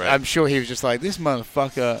him, right? I'm sure he was just like, this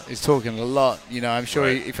motherfucker is talking a lot, you know. I'm sure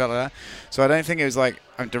he felt like that. So I don't think it was like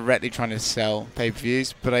I'm directly trying to sell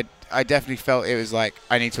pay-per-views, but I definitely felt it was like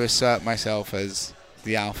I need to assert myself as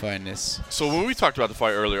the alpha in this. So when we talked about the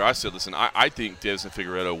fight earlier, I said, listen, I think Deiveson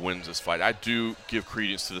Figueiredo wins this fight. I do give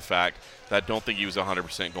credence to the fact that I don't think he was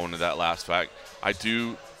 100% going to that last fight. I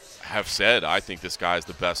do have said I think this guy is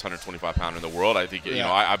the best 125-pounder in the world. I think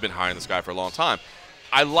I've been high on this guy for a long time.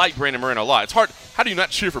 I like Brandon Moreno a lot. It's hard. How do you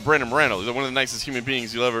not cheer for Brandon Moreno? He's one of the nicest human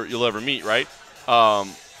beings you'll ever meet, right?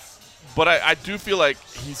 But I do feel like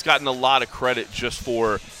he's gotten a lot of credit just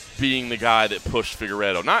for being the guy that pushed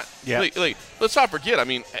Figueiredo. Let's not forget. I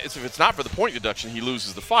mean, if it's not for the point deduction, he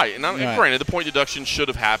loses the fight. And granted, the point deduction should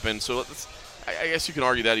have happened. So I guess you can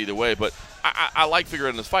argue that either way. But I like Figueiredo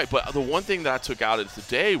in this fight. But the one thing that I took out of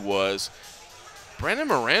today was Brandon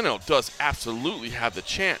Moreno does absolutely have the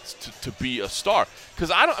chance to be a star.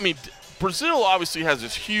 Because Brazil obviously has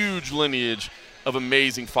this huge lineage of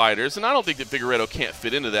amazing fighters, and I don't think that Figueiredo can't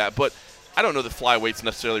fit into that. But I don't know that flyweights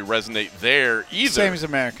necessarily resonate there either. Same as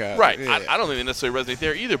America. Right. Yeah. I don't think they necessarily resonate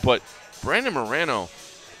there either. But Brandon Moreno,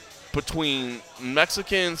 between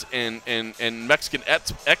Mexicans and Mexican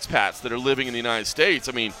expats that are living in the United States,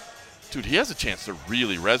 I mean, dude, he has a chance to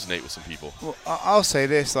really resonate with some people. Well, I'll say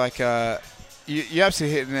this, like, you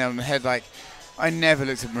absolutely hit the nail on the head. Like, I never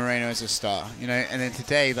looked at Moreno as a star, you know, and then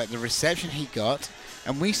today, like, the reception he got,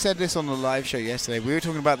 and we said this on the live show yesterday, we were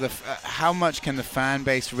talking about how much can the fan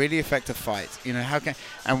base really affect a fight, you know,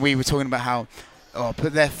 and we were talking about how,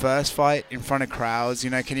 put their first fight in front of crowds, you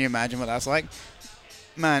know, can you imagine what that's like?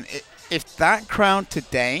 Man, if that crowd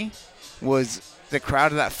today was the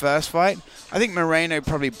crowd of that first fight, I think Moreno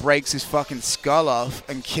probably breaks his fucking skull off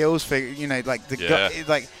and kills, you know, like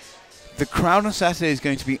the crowd on Saturday is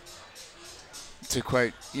going to be, to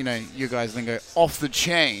quote, you know, you guys lingo, off the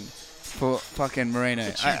chain for fucking Moreno.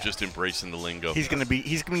 But you're just embracing the lingo. He's gonna be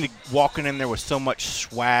walking in there with so much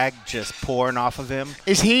swag just pouring off of him.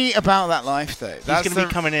 Is he about that life though? He's gonna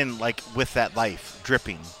be coming in like with that life,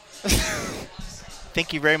 dripping.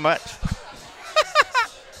 Thank you very much.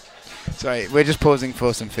 Sorry, we're just pausing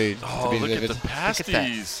for some food. Oh, to be look delivered. at the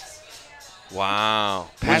pasties. Wow.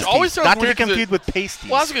 Pasties. Which always sounds not weird to be confused with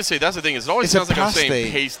pasties. Well, I was going to say, that's the thing. Is it always sounds like I'm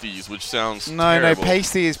saying pasties, which sounds terrible. No,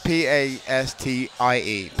 pasty is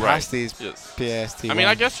P-A-S-T-I-E. Pasty is P-A-S-T-Y. I mean,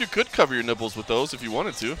 I guess you could cover your nipples with those if you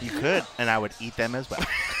wanted to. You could, and I would eat them as well.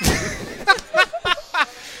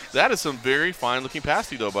 That is some very fine-looking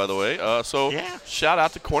pasty, though, by the way. Shout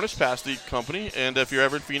out to Cornish Pasty Company. And if you're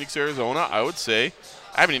ever in Phoenix, Arizona, I would say, you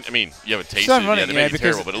haven't tasted it yet. It may be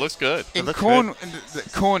terrible, but it looks good.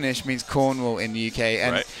 Cornish means Cornwall in the UK,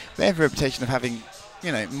 and they have a reputation of having,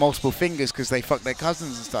 you know, multiple fingers because they fuck their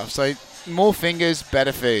cousins and stuff. So more fingers,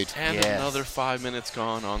 better food. And another 5 minutes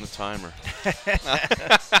gone on the timer.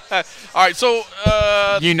 All right, so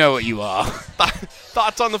you know what you are.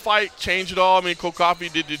 Thoughts on the fight change at all? I mean, Cold Coffee,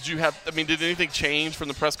 did anything change from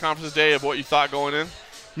the press conference today of what you thought going in?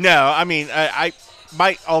 No, I mean,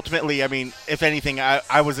 ultimately, I mean, if anything,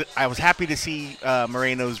 I was happy to see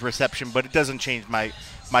Moreno's reception, but it doesn't change my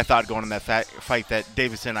thought going in that fight that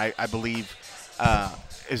Davison, I believe,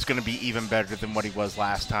 is going to be even better than what he was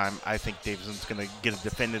last time. I think Davison's going to get a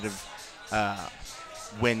definitive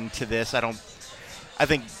win to this. I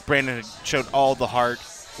think Brandon showed all the heart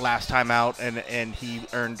last time out, and he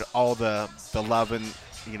earned all the love and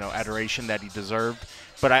adoration that he deserved.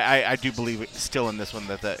 But I do believe still in this one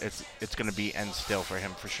that it's going to be end still for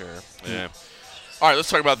him for sure. Yeah. All right, let's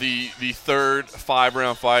talk about the third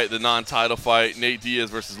 5-round fight, the non-title fight, Nate Diaz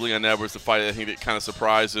versus Leon Edwards, the fight I think that kind of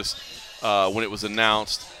surprised us when it was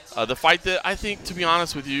announced. The fight that I think, to be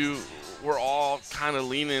honest with you, we're all kind of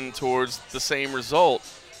leaning towards the same result.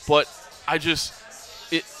 But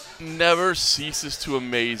it never ceases to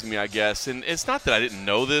amaze me, I guess. And it's not that I didn't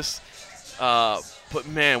know this, but,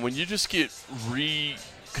 man, when you just get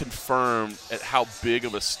reconfirmed at how big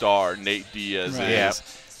of a star Nate Diaz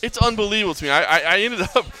is, it's unbelievable to me. I ended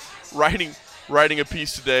up writing a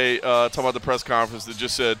piece today talking about the press conference that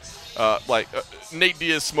just said, Nate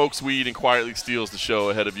Diaz smokes weed and quietly steals the show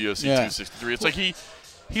ahead of UFC 263. It's like he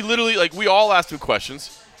literally, like, we all asked him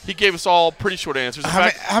questions. He gave us all pretty short answers.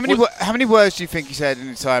 How many words do you think he said in the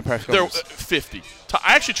entire press conference? There 50.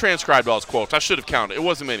 I actually transcribed all his quotes. I should have counted. It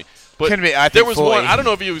wasn't many. But there was 40. One. I don't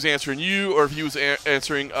know if he was answering you or if he was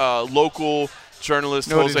answering local journalist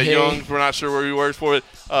Jose Young. We're not sure where he works for it.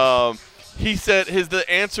 He said the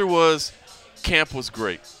answer was camp was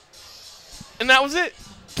great. And that was it.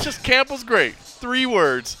 Just camp was great. 3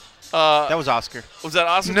 words. That was Oscar. Was that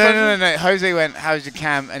Oscar? No. Jose went, how's your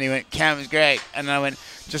camp? And he went, camp was great. And I went,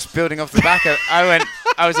 just building off the back of I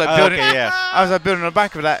was like building on the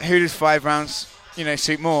back of that, who does 5 rounds,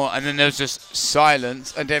 suit more? And then there was just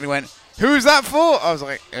silence. And then he went, who's that for? I was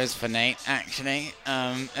like, it was for Nate, actually.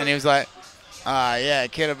 And he was like, yeah,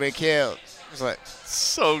 kid will be killed. I was like,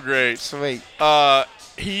 so great. Sweet.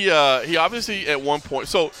 He obviously at one point,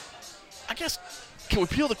 so I guess, can we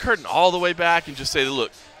peel the curtain all the way back and just say that,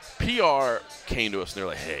 look, PR came to us and they're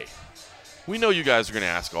like, hey, we know you guys are going to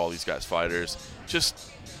ask all these guys fighters. Just,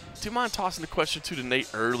 do you mind tossing the question to Nate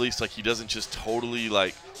early so like he doesn't just totally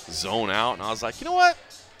like zone out? And I was like, you know what?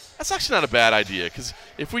 That's actually not a bad idea because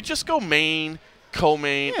if we just go main,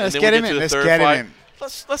 co-main, and then we get to the third fight,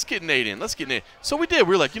 let's get Nate in. Let's get Nate. So we did.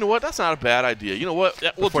 We were like, you know what? That's not a bad idea. You know what?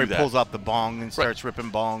 Yeah, we'll Before do that. He pulls out the bong and starts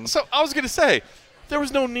ripping bongs. So I was going to say, there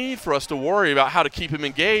was no need for us to worry about how to keep him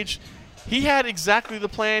engaged. He had exactly the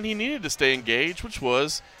plan he needed to stay engaged, which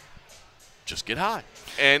was just get high.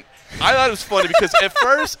 And I thought it was funny because at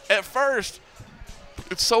first,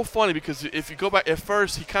 it's so funny because if you go back, at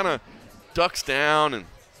first he kind of ducks down and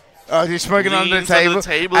he's smoking under the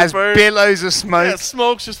table as billows of smoke. Yeah,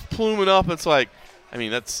 smoke's just pluming up. It's like, I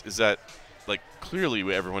mean, is that like clearly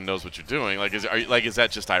everyone knows what you're doing? Like, is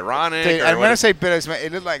that just ironic? Dude, and when I say billows, mate,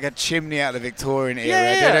 it looked like a chimney out of the Victorian era.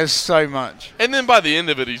 Yeah. There's so much. And then by the end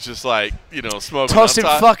of it, he's just like,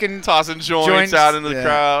 smoking, tossing joints out into the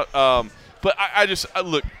crowd. But I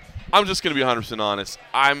look, I'm just gonna be 100% honest.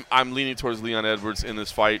 I'm leaning towards Leon Edwards in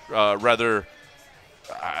this fight, rather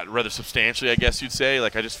substantially, I guess you'd say.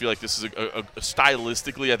 Like, I just feel like this is a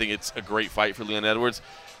stylistically, I think it's a great fight for Leon Edwards.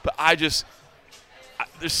 But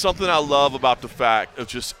there's something I love about the fact of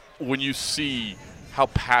just when you see how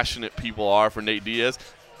passionate people are for Nate Diaz.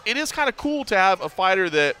 It is kind of cool to have a fighter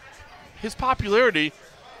that his popularity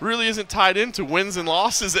really isn't tied into wins and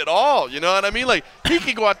losses at all. You know what I mean? Like, he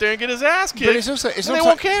could go out there and get his ass kicked, but they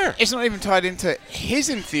won't care. It's not even tied into his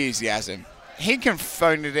enthusiasm. He can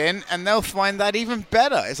phone it in, and they'll find that even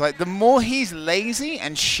better. It's like the more he's lazy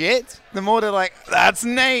and shit, the more they're like, that's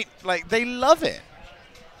Nate. Like, they love it.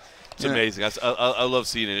 It's amazing. I love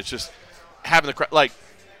seeing it. It's just having the crowd. Like,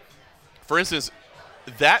 for instance,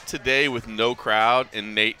 that today with no crowd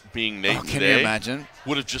and Nate being Nate can today you imagine?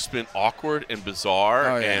 Would have just been awkward and bizarre.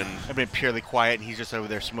 Oh, yeah. And I've been purely quiet, and he's just over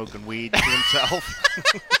there smoking weed to himself.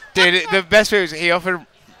 Dude, the best thing was he offered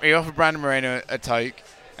Brandon Moreno a toke,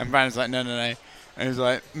 and Brandon's like, no. And he was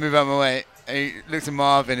like, move out my way. And he looked at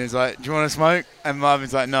Marvin and he's like, do you want to smoke? And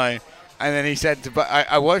Marvin's like, no. And then he said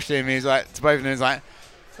I watched him, he was like, to both of them, he was like,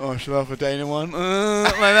 oh, should I offer Dana one? Like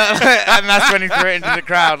that. And that's when he threw it into the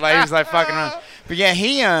crowd. Like, he was like fucking around. But yeah,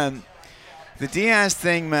 the Diaz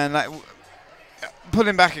thing, man, like,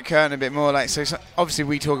 pulling back a curtain a bit more, like, so obviously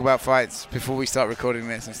we talk about fights before we start recording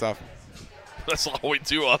this and stuff. That's all we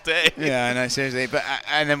do all day. Yeah, I know, seriously. But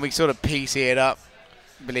and then we sort of PC it up,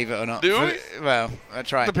 believe it or not. Do we? Well, I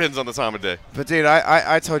try. Depends on the time of day. But, dude,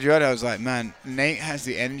 I told you earlier, I was like, man, Nate has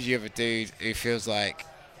the energy of a dude who feels like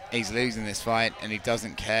he's losing this fight and he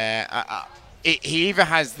doesn't care. he either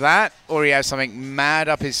has that or he has something mad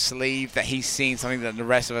up his sleeve that he's seen something that the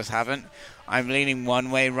rest of us haven't. I'm leaning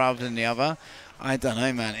one way rather than the other. I don't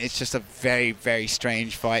know, man. It's just a very, very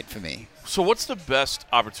strange fight for me. So what's the best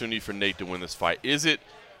opportunity for Nate to win this fight? Is it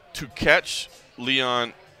to catch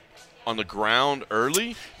Leon on the ground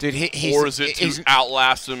early? Dude, or is it to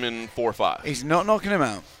outlast him in 4 or 5? He's not knocking him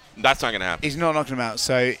out. That's not going to happen. He's not knocking him out.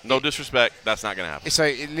 So no disrespect, that's not going to happen.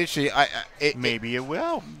 So literally, maybe it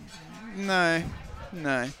will. No.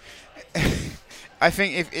 I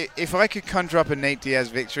think if I could conjure up a Nate Diaz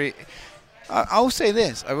victory, I will say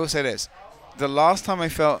this. The last time I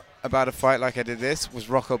felt about a fight like I did this was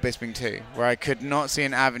Rocco Bisping 2, where I could not see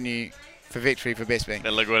an avenue for victory for Bisping.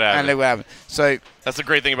 And look what happened. So that's the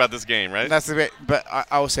great thing about this game, right? That's the bit. But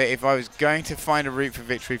I will say, if I was going to find a route for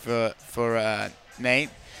victory for Nate,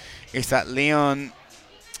 it's that Leon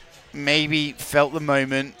maybe felt the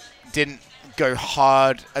moment, didn't go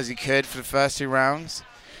hard as he could for the first 2 rounds,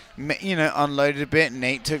 unloaded a bit.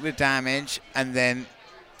 Nate took the damage, and then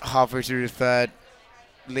halfway through the third,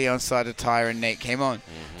 Leon started to tire and Nate came on.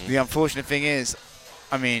 Mm-hmm. The unfortunate thing is,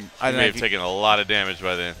 I don't know. He may have taken a lot of damage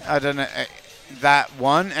by then. I don't know. That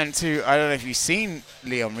one, and 2, I don't know if you've seen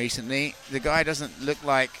Leon recently. The guy doesn't look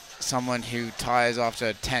like someone who tires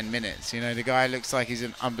after 10 minutes. The guy looks like he's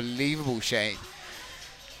in unbelievable shape.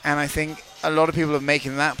 And I think a lot of people are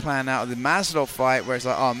making that plan out of the Masvidal fight, where it's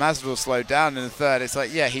like, oh, Masvidal slowed down in the third. It's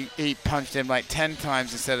like, yeah, he punched him like 10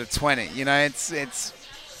 times instead of 20. It's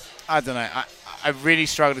I don't know. I really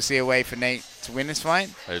struggle to see a way for Nate to win this fight.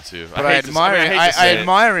 I do too. But I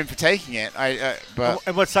admire him for taking it. But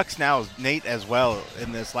and what sucks now is Nate as well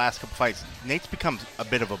in this last couple fights. Nate's become a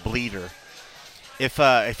bit of a bleeder.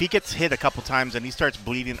 If he gets hit a couple times and he starts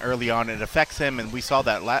bleeding early on, it affects him. And we saw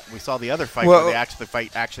that. We saw the other fight where the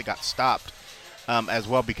fight actually got stopped as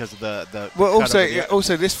well because of the. Well,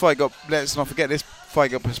 also this fight got. Let's not forget, this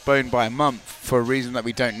fight got postponed by a month for a reason that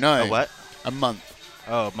we don't know. A what? A month.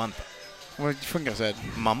 Oh, a month. What do you think I said?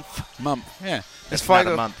 Month. Yeah. This fight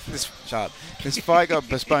got a month. This fight got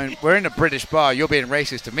postponed. We're in a British bar. You're being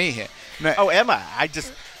racist to me here. No. Oh, am I? I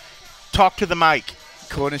just talk to the mic.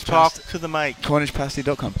 Talk to the mic.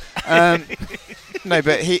 CornishPasty.com. No,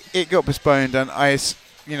 but it got postponed, and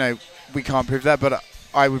we can't prove that, but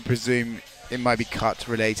I would presume it might be cut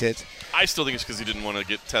related. I still think it's because he didn't want to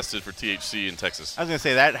get tested for THC in Texas. I was going to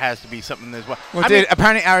say that has to be something as well. Well, dude,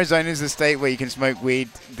 apparently Arizona is the state where you can smoke weed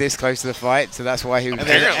this close to the fight, so that's why he was.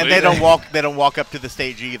 And they don't walk up to the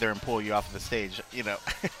stage either and pull you off of the stage.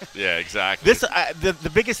 Yeah, exactly. This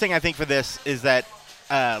the biggest thing I think for this is that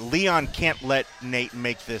Leon can't let Nate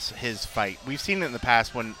make this his fight. We've seen it in the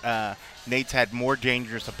past when Nate's had more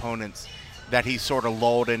dangerous opponents that he sort of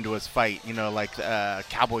lulled into his fight, like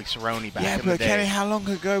Cowboy Cerrone back in the day. Yeah, but Kenny, how long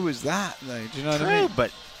ago was that, though? Do you know what I mean?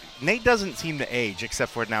 But Nate doesn't seem to age,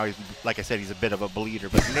 except for now he's, like I said, he's a bit of a bleeder.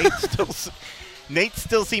 But Nate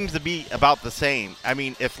still seems to be about the same. I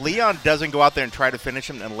mean, if Leon doesn't go out there and try to finish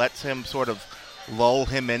him and lets him sort of lull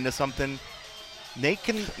him into something,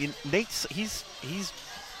 he's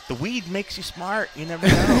the weed makes you smart. You never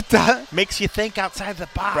know. Makes you think outside the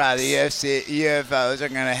box. Bro, the UFOs are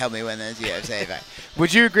going to help me win this UFC fight.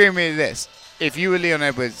 Would you agree with me with this? If you were Leon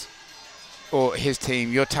Edwards or his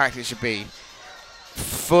team, your tactic should be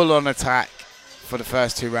full-on attack for the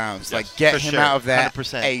first 2 rounds. Yes, like, get him out of there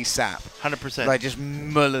 100%. ASAP. 100%. Like, just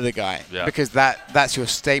muller the guy. Yeah. Because that's your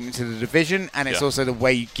statement to the division, and it's also the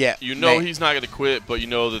way you get. He's not going to quit, but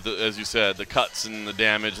that, as you said, the cuts and the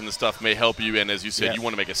damage and the stuff may help you. And as you said, you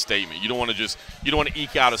want to make a statement. You don't want to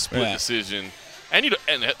eke out a split decision. And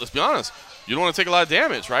let's be honest, you don't want to take a lot of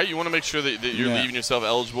damage, right? You want to make sure that you're leaving yourself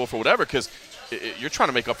eligible for whatever, because you're trying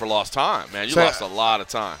to make up for lost time, man. You lost a lot of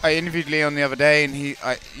time. I interviewed Leon the other day,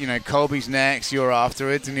 and Colby's next, you're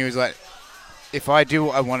afterwards, and he was like, if I do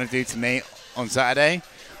what I want to do to Nate on Saturday,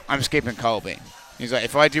 I'm skipping Colby. He's like,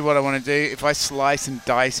 if I do what I want to do, if I slice and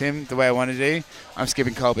dice him the way I want to do, I'm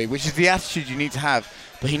skipping Colby, which is the attitude you need to have.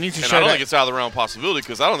 But he needs to show I don't think it's out of the realm of possibility,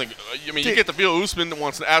 because I don't think you get the feel Usman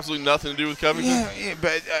wants absolutely nothing to do with Covington. Yeah,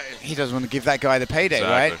 but he doesn't want to give that guy the payday,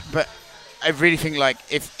 exactly. Right? But I really think, like,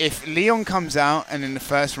 if Leon comes out and in the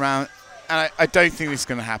first round, and I don't think this is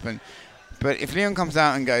going to happen, but if Leon comes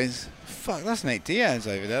out and goes, fuck, that's Nate Diaz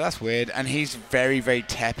over there, that's weird, and he's very, very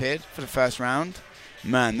tepid for the first round,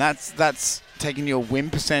 man, that's taking your win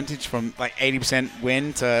percentage from like 80%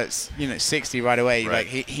 win to 60 right away. Right.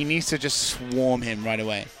 Like he needs to just swarm him right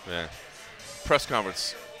away. Yeah. Press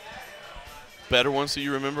conference. Better ones that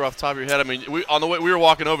you remember off the top of your head? I mean, we were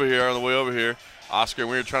walking over here on the way over here, Oscar,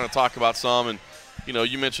 and we were trying to talk about some, and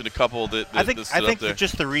you mentioned a couple that I think there.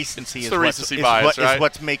 just the recency is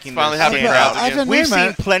what's making finally this having crowds again. We've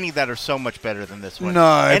seen plenty that are so much better than this one.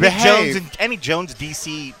 No, Any Jones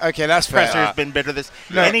DC that's presser fair. has been better.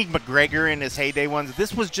 Any McGregor in his heyday ones.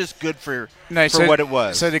 This was just good for so, what it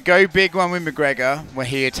was. So the go big one with McGregor, where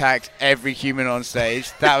he attacked every human on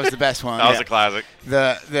stage, that was the best one. That was a classic.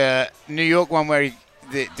 The New York one where he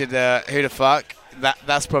did the who the fuck,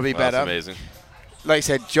 that's probably better. That's amazing. Like I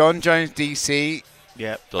said, John Jones DC.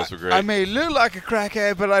 Yep, those were great. I may look like a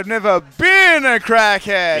crackhead, but I've never been a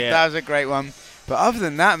crackhead. Yeah. That was a great one. But other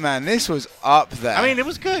than that, man, this was up there. I mean, it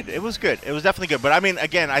was good. It was good. It was definitely good. But I mean,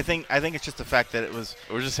 again, I think it's just the fact that it was.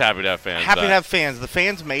 We're just happy to have fans. Happy to have fans. The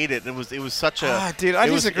fans made it. It was such a. Dude, I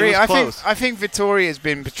disagree. I think Vittori has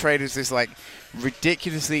been portrayed as this like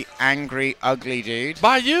ridiculously angry, ugly dude.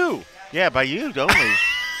 By you. Yeah, by you only.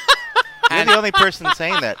 You're the only person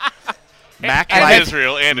saying that.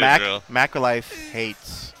 Israel. Mac Life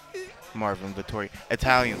hates Marvin Vittori.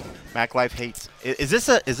 Italian. Mac Life hates. Is this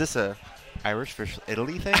a Irish for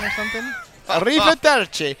Italy thing or something?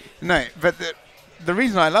 Arrivederci. No, but the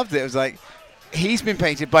reason I loved it was like he's been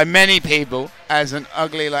painted by many people as an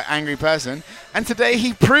ugly, like angry person, and today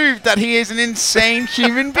he proved that he is an insane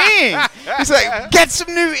human being. He's like, get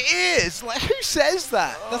some new ears. Like, who says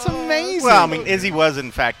that? That's amazing. Well, I mean, Izzy was in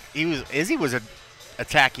fact Izzy was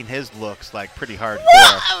attacking his looks like pretty hardcore.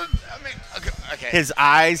 I mean, okay. His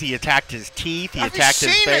eyes, he attacked his teeth, he attacked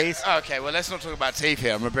his face. Okay, well, let's not talk about teeth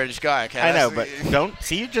here. I'm a British guy, okay? I know, but don't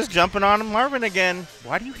see you just jumping on Marvin again.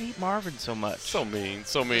 Why do you hate Marvin so much? So mean.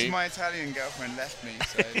 Because my Italian girlfriend left me,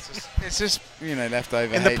 so it's just left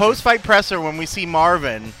over. In the post-fight presser, when we see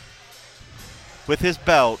Marvin with his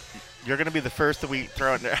belt, you're going to be the first that we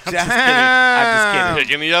throw in there. I'm just kidding.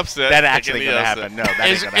 Picking the upset. That actually going to happen. No, that ain't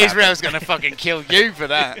going to happen. Israel's going to fucking kill you for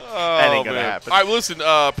that. That ain't going to happen. All right, well, listen,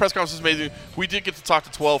 press conference is amazing. We did get to talk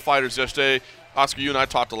to 12 fighters yesterday. Oscar, you and I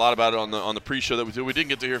talked a lot about it on the pre-show that we did. We didn't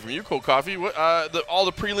get to hear from you, Cold Coffee. All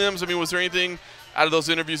the prelims, I mean, was there anything out of those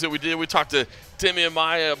interviews that we did? We talked to Demian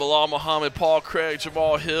Maia, Bilal Muhammad, Paul Craig,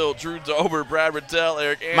 Jamal Hill, Drew Dober, Brad Riddell,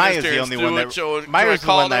 Eric Anderson, Maia's the only one Maia's the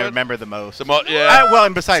one that I remember the most. Well,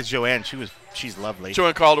 and besides Joanne, she's lovely.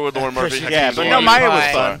 Joanne Calderwood, Lauren Murphy. Yeah, but no, Maia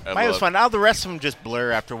was fun. Maia was fun. Now the rest of them just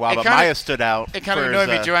blur after a while, but Maia stood out. It kind of annoyed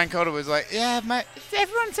me. Joanne Calderwood was like, yeah,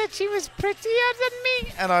 everyone said she was prettier than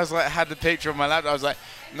me. And I was like, had the picture on my laptop. I was like,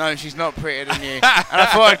 no, she's not prettier than you. And I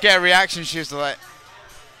thought I'd get a reaction. She was like,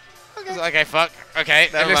 okay, fuck. Okay,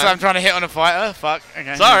 at least I'm trying to hit on a fighter. Fuck.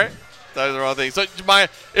 Okay. Sorry. That was the wrong thing. So,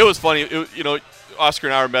 it was funny. Oscar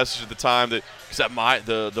and I were messaging at the time that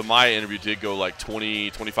the Maya interview did go like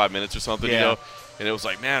 20, 25 minutes or something, And it was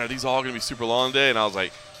like, man, are these all going to be super long today? And I was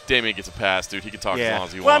like, Damian gets a pass, dude. He can talk as long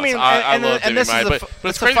as he wants. I mean, I love Damian Maya. But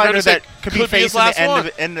it's a fighter that could be facing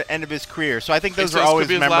the end of his career. So I think those are always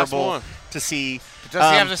memorable to see.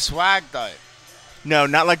 Does he have the swag, though? No,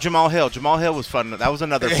 not like Jamal Hill. Jamal Hill was fun. That was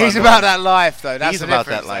another fun He's about that life, though. That's he's about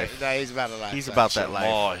that life. No, he's about that life. He's about that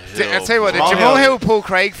life. I'll tell you what, the Jamal Hill Paul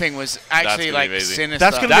Craig thing was actually like sinister.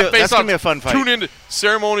 That's gonna be a fun fight. Tune into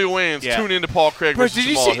ceremonial wins. Tune into Paul Craig versus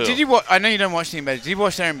Jamal Hill. Did you watch? I know you don't watch the Embedded. Did you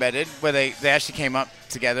watch their Embedded where they actually came up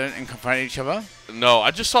together and confronted each other? No,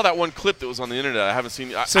 I just saw that one clip that was on the internet. I haven't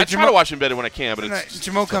seen. I try to watch Embedded when I can, but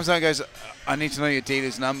Jamal comes out and goes, "I need to know your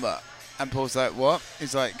dealer's number," and Paul's like, "What?"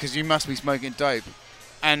 He's like, "Because you must be smoking dope."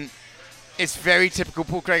 And it's very typical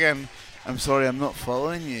Paul Craig. I'm sorry, I'm not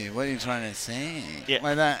following you. What are you trying to say? Yeah.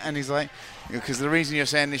 Like that. And he's like, because the reason you're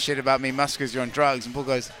saying this shit about me must because you're on drugs. And Paul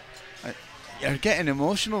goes, you're getting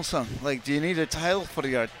emotional, son. Like, do you need a towel for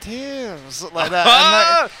your tears? Like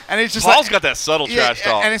that. And it's just Paul's got that subtle trash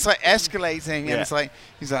talk. And it's like escalating. And it's like,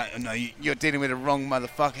 he's like, no, you're dealing with the wrong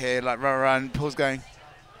motherfucker here. Like, rah. And Paul's going,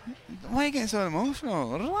 why are you getting so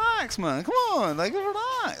emotional? Relax, man. Come on, like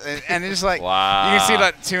relax. And it's just like, wow. You can see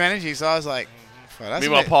like two energies. So I was like,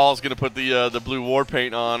 meanwhile, Paul's gonna put the blue war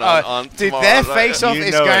paint on dude, tomorrow. Their face-off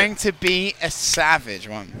is going to be a savage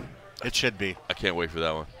one. It should be. I can't wait for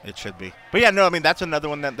that one. It should be. But yeah, no, I mean that's another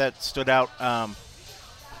one that stood out. I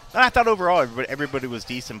thought overall everybody was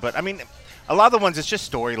decent, but I mean. A lot of the ones, it's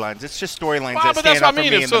just storylines. It's just storylines that but that's stand what out I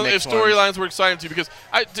mean. for me If storylines were exciting to you, because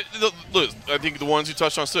I think the ones you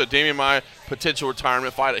touched on stood. Damian Maia, potential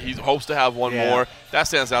retirement fight. He hopes to have one more. That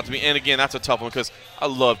stands out to me. And again, that's a tough one because I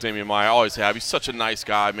love Damian Maia. I always have. He's such a nice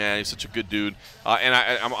guy, man. He's such a good dude. And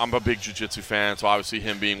I'm a big jiu-jitsu fan, so obviously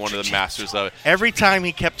him being one of the masters of it. Every time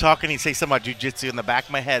he kept talking, he'd say something about jiu-jitsu in the back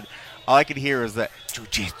of my head. All I could hear was that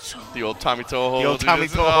jiu-jitsu. The old Tommy Toho. The old Tommy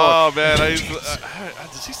Toho. Oh, man.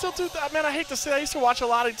 Does he still do that? Man, I hate to say I used to watch a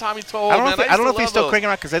lot of Tommy Toho. I don't know if he's still cranking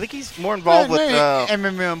out because I think he's more involved with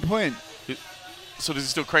MMA on point. So does he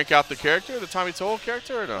still crank out the character, the Tommy Toll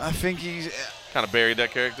character, or no? I think he's kind of buried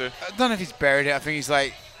that character. I don't know if he's buried it. I think he's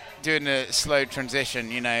like doing a slow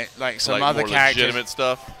transition. You know, like some like other more characters, legitimate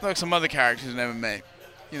stuff. like some other characters in MMA.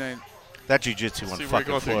 You know, that jiu-jitsu one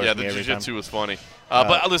fucking floors yeah, me the every jiu-jitsu time. was funny.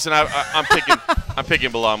 But listen, I'm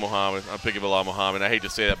picking Bilal Muhammad. I'm picking Bilal Muhammad. I hate to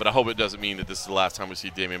say that, but I hope it doesn't mean that this is the last time we see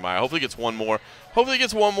Damian Maia. Hopefully he gets one more. Hopefully he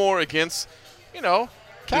gets one more against,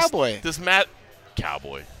 Cowboy. This Matt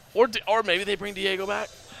Cowboy. Or maybe they bring Diego back.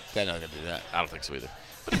 They're not gonna do that. I don't think so either.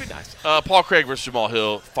 But it'd be nice. Paul Craig versus Jamal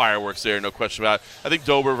Hill. Fireworks there, no question about it. I think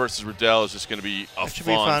Dober versus Riddell is just going to be a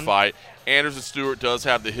fun fight. Anderson Stewart does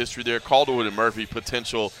have the history there. Calderwood and Murphy,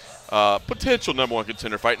 potential number one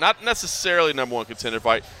contender fight. Not necessarily number one contender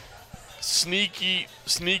fight. Sneaky,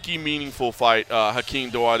 meaningful fight.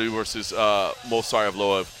 Hakeem Dawodu versus Mosar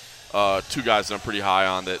Evloev. Two guys that I'm pretty high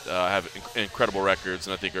on that have incredible records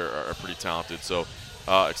and I think are pretty talented. So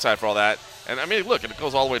excited for all that. And, I mean, look, it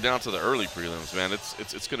goes all the way down to the early prelims, man.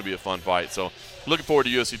 It's going to be a fun fight. So looking forward to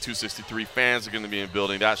UFC 263. Fans are going to be in the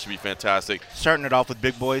building. That should be fantastic. Starting it off with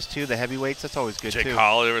big boys, too, the heavyweights. That's always good, Jake too.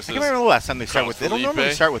 Holloway versus I can't remember the last time they start with. They don't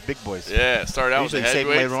normally start with big boys. Yeah, start out with the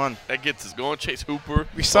heavyweights. Later on. That gets us going. Chase Hooper.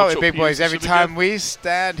 We start with big boys every time we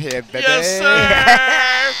stand here, baby. Yes,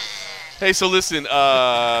 sir. Hey, so listen.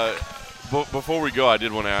 Before we go, I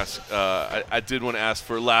did want to ask. I did want to ask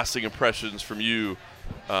for lasting impressions from you,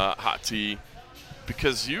 Hot T,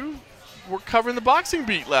 because you were covering the boxing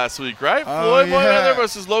beat last week, right? Floyd Mayweather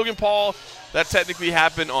versus Logan Paul. That technically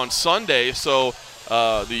happened on Sunday, so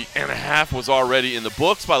the and a half was already in the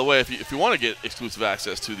books. By the way, if you want to get exclusive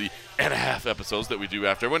access to the and a half episodes that we do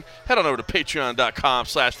after everyone, head on over to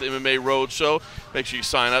patreon.com/the MMA Roadshow. Make sure you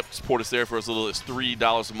sign up, support us there for as little as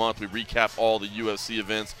 $3 a month. We recap all the UFC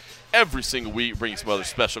events every single week, bring you some other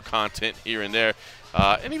special content here and there.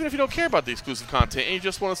 And even if you don't care about the exclusive content and you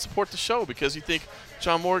just want to support the show because you think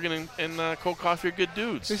John Morgan and Cole Coffey are good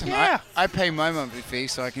dudes. Listen, I pay my monthly fee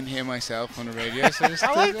so I can hear myself on the radio. So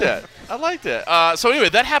I like that. I like that. So anyway,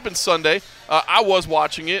 that happened Sunday. I was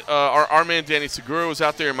watching it. Our man Danny Segura was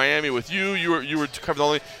out there in Miami with you. You were covering the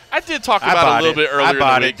only. I did talk about it a little bit earlier. I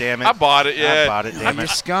bought in the it, week. damn it. I bought it. Yeah. I bought it, damn I'm a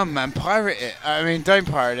scum, man. Pirate it. I mean, don't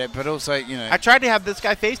pirate it, but also, I tried to have this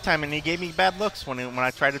guy FaceTime, and he gave me bad looks when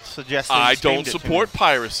I tried to suggest that I don't support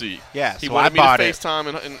piracy. Yeah, he so wanted I me to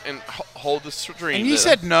FaceTime and hold the stream. And you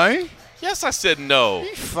said no? Yes, I said no.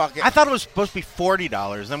 You fuck it. I thought it was supposed to be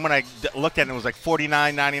 $40. Then when I looked at it, it was like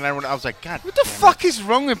 $49.99. I was like, God, what the fuck is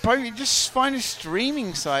wrong with pirate? Just find a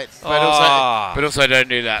streaming site. But also don't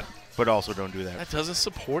do that. But also don't do that. That doesn't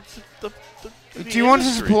support the do you want to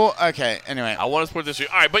support? Okay, anyway. I want to support this year.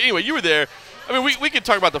 All right, but anyway, you were there. I mean, we could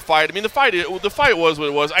talk about the fight. I mean, the fight was what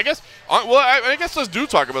it was. I guess. I guess let's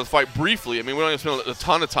talk about the fight briefly. I mean, we don't have to spend a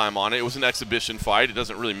ton of time on it. It was an exhibition fight. It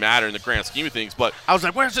doesn't really matter in the grand scheme of things. But I was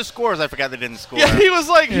like, "Where's the scores?" I forgot they didn't score. Yeah, he was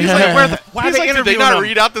like, why are they did they not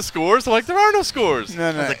read out the scores? I'm like, there are no scores. No.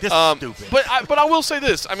 I was like, this is stupid. But I will say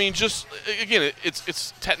this. I mean, just again,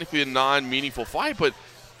 it's technically a non-meaningful fight. But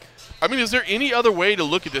I mean, is there any other way to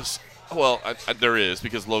look at this? Well, there is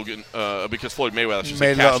because Floyd Mayweather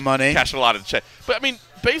made a lot of money, cashed a lot of the check. But I mean,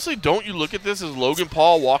 basically, don't you look at this as Logan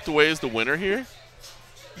Paul walked away as the winner here?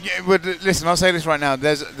 Yeah, but listen, I'll say this right now.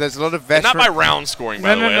 There's a lot of veterans. Not by round scoring,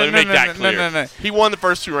 by the way. Let me make that clear. No. He won the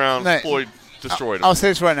first 2 rounds. Floyd destroyed him. I'll say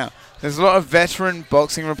this right now. There's a lot of veteran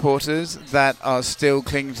boxing reporters that are still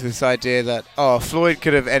clinging to this idea that Floyd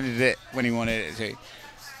could have ended it when he wanted it to.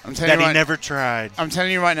 I'm telling you, he never tried. I'm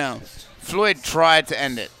telling you right now, Floyd tried to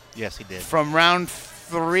end it. Yes, he did. From round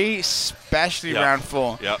 3, especially round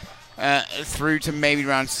 4, through to maybe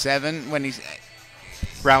round 7 when he's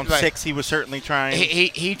round 6. He was certainly trying.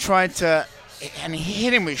 He tried to, and he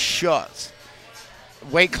hit him with shots.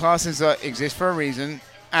 Weight classes exist for a reason,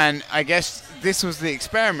 and I guess this was the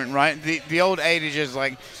experiment, right? The old adage is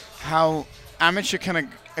like, how amateur can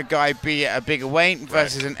a guy be at a bigger weight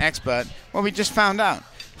versus an expert? Well, we just found out.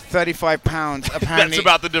 35 pounds. Apparently, that's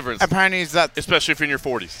about the difference. Apparently, is that especially if you're in your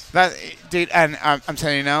 40s. That dude, and I'm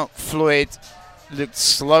telling you now, Floyd looked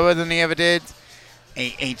slower than he ever did.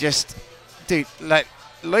 He just, dude, like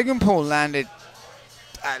Logan Paul landed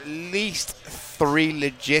at least 3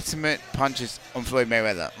 legitimate punches on Floyd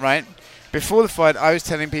Mayweather. Right before the fight, I was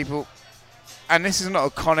telling people, and this is not a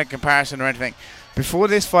Conor comparison or anything. Before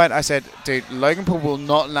this fight, I said, dude, Logan Paul will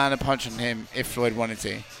not land a punch on him if Floyd wanted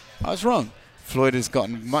to. I was wrong. Floyd has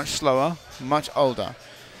gotten much slower, much older.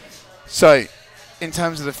 So, in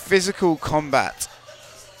terms of the physical combat,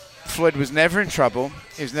 Floyd was never in trouble.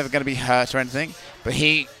 He was never going to be hurt or anything. But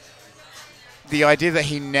the idea that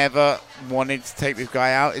he never wanted to take this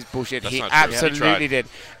guy out is bullshit. He absolutely did.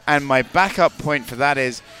 And my backup point for that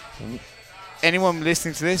is, anyone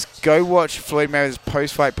listening to this, go watch Floyd Mayweather's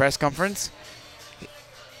post-fight press conference.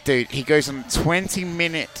 Dude, he goes on a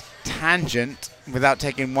 20-minute tangent without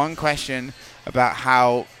taking one question about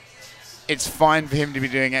how it's fine for him to be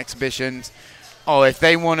doing exhibitions. Oh, if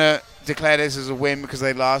they want to declare this as a win because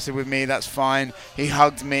they lasted with me, that's fine. He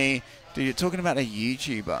hugged me. Dude, you're talking about a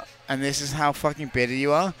YouTuber, and this is how fucking bitter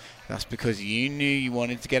you are? That's because you knew you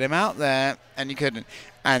wanted to get him out there, and you couldn't.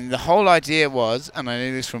 And the whole idea was, and I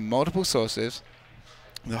knew this from multiple sources,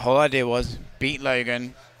 the whole idea was beat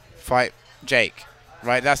Logan, fight Jake.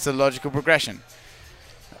 Right? That's the logical progression.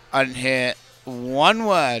 I didn't hear one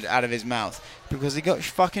word out of his mouth because he got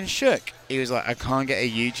fucking shook. He was like, I can't get a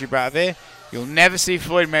YouTuber out of here. You'll never see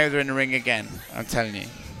Floyd Mayweather in the ring again. I'm telling you.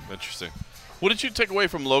 Interesting. What did you take away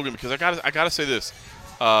from Logan? Because I gotta say this,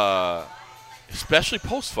 especially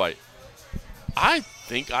post-fight. I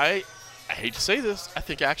think I hate to say this, I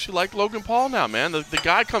think I actually like Logan Paul now, man. The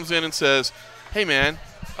guy comes in and says, hey, man,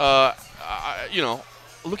 you know,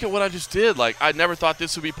 look at what I just did. Like, I never thought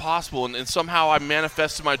this would be possible, and somehow I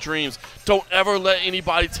manifested my dreams. Don't ever let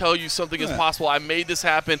anybody tell you something is possible. I made this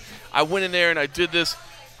happen. I went in there and I did this.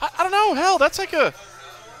 I don't know. Hell, that's like a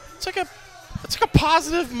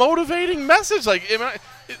positive, motivating message. Like,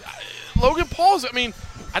 Logan Paul's. I mean,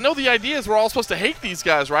 I know the idea is we're all supposed to hate these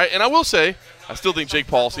guys, right? And I will say, I still think Jake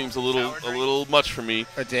Paul seems a little much for me.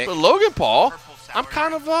 A dick. But Logan Paul, I'm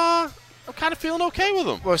kind of feeling okay with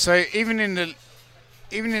him. Well, so even in the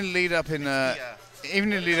lead up in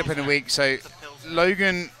the week, so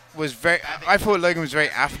Logan was I thought Logan was very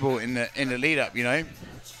affable in the lead up, you know.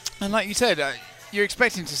 And like you said, you're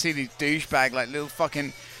expecting to see these douchebag like little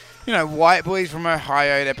fucking, you know, white boys from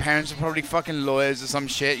Ohio. Their parents are probably fucking lawyers or some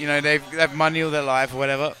shit. You know, they've money all their life or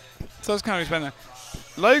whatever. So I was kind of expecting that.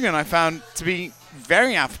 Logan, I found to be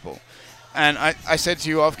very affable, and I said to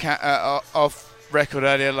you off record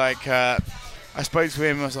earlier, like I spoke to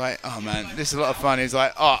him. I was like, oh man, this is a lot of fun. He's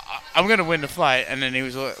like, oh, I'm gonna win the fight, and then he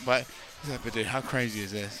was like, but dude, how crazy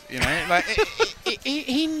is this? You know, like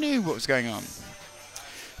he knew what was going on.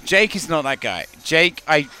 Jake is not that guy. Jake,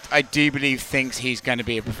 I do believe, thinks he's going to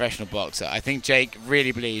be a professional boxer. I think Jake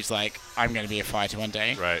really believes, like, I'm going to be a fighter one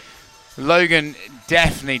day. Right. Logan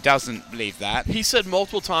definitely doesn't believe that. He said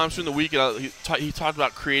multiple times during the week, he talked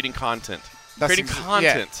about creating content. Creating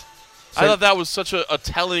content. Yeah. So I thought that was such a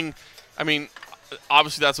telling. I mean,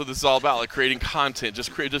 obviously that's what this is all about, like creating content,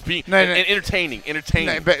 just being and entertaining.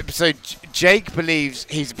 No, but so Jake believes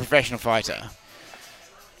he's a professional fighter.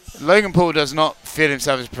 Logan Paul does not feel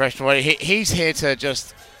himself as a professional fighter. He's here to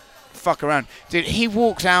just fuck around. Dude, he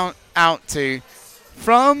walked out to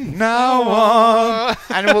from now on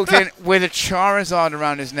and walked in with a Charizard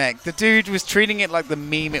around his neck. The dude was treating it like the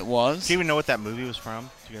meme it was. Do you even know what that movie was from?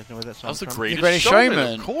 Do you guys know what that song was from? That was The Greatest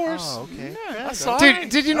Showman, of course. Oh, okay. Yeah, I saw Dude,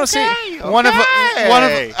 did you not see it? One of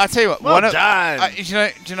I tell you what. Well done. Do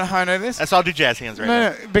you know how I know this? That's all do jazz hands right now.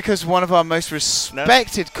 No, because one of our most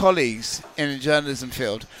respected colleagues in the journalism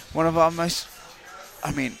field, one of our most,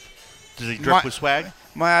 I mean, does he drip with swag?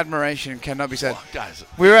 My admiration cannot be said. Well, guys,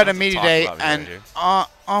 we were at a media day, and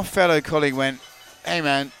our fellow colleague went, "Hey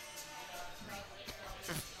man,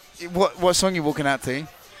 what song you walking out to?"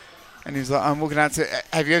 And he was like, "I'm walking out to.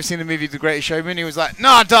 Have you ever seen the movie The Greatest Showman?" He was like,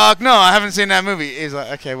 "Nah, dog, no, I haven't seen that movie." He's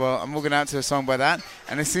like, "Okay, well, I'm walking out to a song by that."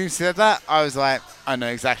 And as soon as he said that, I was like, "I know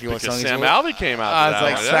exactly what song." Sam Alvey came out. I was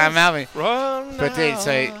like, Sam Alvey. Run but dude,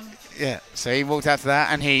 so he walked out to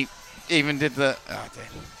that, and he even did the. Oh, dude.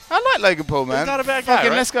 I like Logan Paul, man. He's not a bad guy,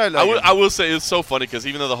 right? Let's go, Logan. I will say it's so funny because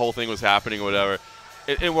even though the whole thing was happening or whatever,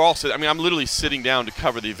 and we're all sitting. I mean, I'm literally sitting down to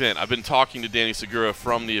cover the event. I've been talking to Danny Segura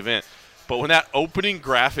from the event. But when that opening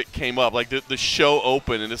graphic came up, like the show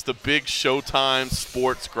opened, and it's the big Showtime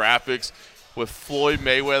sports graphics with Floyd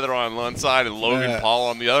Mayweather on one side and Logan Paul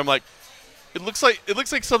on the other, I'm like, it looks like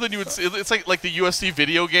something you would see. It's like the UFC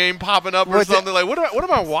video game popping up or something. Like, what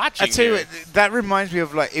am I watching? I tell you what, that reminds me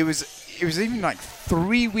of like it was even like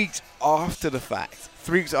 3 weeks after the fact.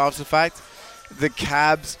 3 weeks after the fact, the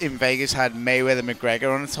cabs in Vegas had Mayweather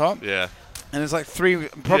McGregor on the top. Yeah. And it's like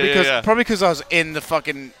probably because I was in the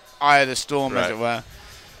fucking eye of the storm, as it were.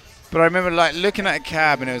 But I remember like looking at a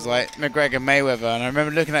cab and it was like McGregor Mayweather, and I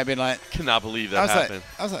remember looking at it being like, cannot believe that happened.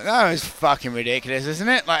 I was like, that was fucking ridiculous, isn't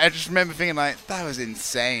it? Like I just remember thinking like that was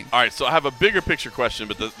insane. All right, so I have a bigger picture question,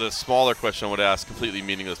 but the smaller question I would ask, completely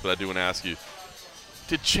meaningless, but I do want to ask you: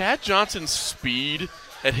 did Chad Johnson's speed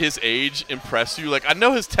at his age impress you? Like, I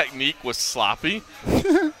know his technique was sloppy.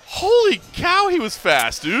 Holy cow, he was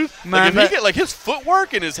fast, dude! Man, like, if he get like his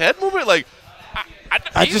footwork and his head movement, like.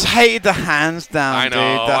 I just hated the hands down, I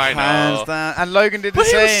know, dude. The hands down. And Logan did the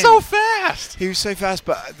same. But he was so fast. He was so fast,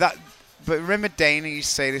 but But remember Dana used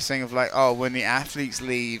to say this thing of like, oh, when the athletes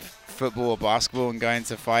leave football or basketball and go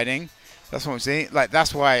into fighting, that's what I'm seeing. Like,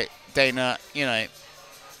 that's why Dana, you know,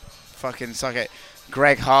 fucking suck it.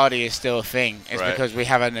 Greg Hardy is still a thing. It's because we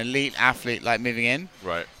have an elite athlete like moving in.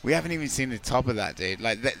 Right. We haven't even seen the top of that, dude.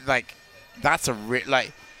 Like, that's a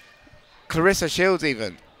like Clarissa Shields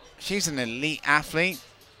even. She's an elite athlete,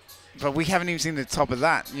 but we haven't even seen the top of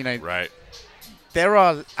that. You know. Right. There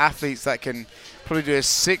are athletes that can probably do a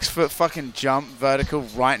 6-foot fucking jump vertical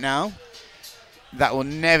right now that will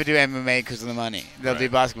never do MMA because of the money. They'll do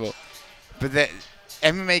basketball, but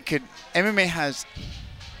MMA has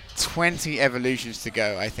 20 evolutions to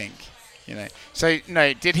go, I think. You know. So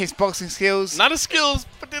no, did his boxing skills? Not his skills,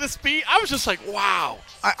 but did his speed. I was just like, wow.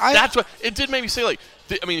 That's what it did make me say. Like,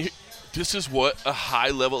 I mean, this is what a high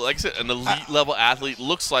level, like I said, an elite level athlete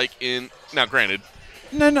looks like. Now, granted.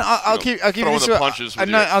 No, I'll give you this. Punches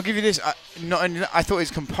I'll give you this. I thought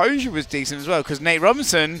his composure was decent as well because Nate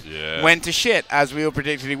Robinson went to shit as we all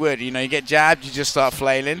predicted he would. You know, you get jabbed, you just start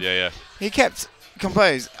flailing. Yeah. He kept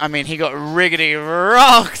composed. I mean, he got riggedy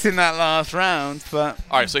rocked in that last round. But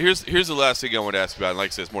all right, so here's the last thing I want to ask about. And like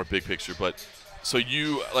I said, it's more big picture, but so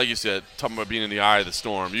you, like you said, talking about being in the eye of the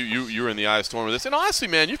storm. You were in the eye of the storm with this, and honestly,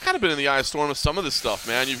 man, you've kind of been in the eye of the storm with some of this stuff,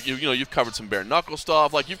 man. You've covered some bare knuckle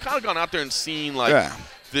stuff. Like, you've kind of gone out there and seen like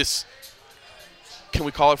this. Can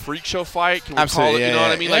we call it freak show fight? Can we call it? You know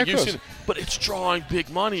what I mean? Like, you've seen, but it's drawing big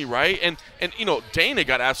money, right? And you know, Dana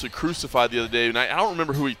got absolutely crucified the other day, and I don't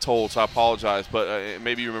remember who he told, so I apologize, but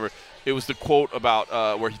maybe you remember. It was the quote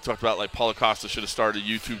about where he talked about like Paulo Costa should have started a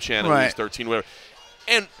YouTube channel when he was 13, whatever.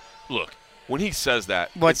 And look, when he says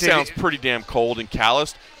that, it sounds pretty damn cold and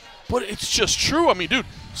calloused, but it's just true. I mean, dude,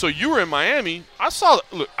 so you were in Miami. I saw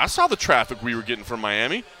the traffic we were getting from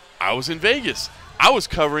Miami. I was in Vegas. I was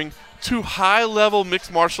covering 2 high-level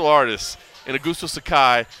mixed martial artists in Augusto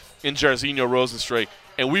Sakai and Jairzinho Rosenstrike,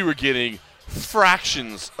 and we were getting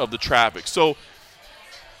fractions of the traffic. So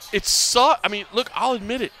it sucks. I mean, look, I'll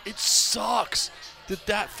admit it. It sucks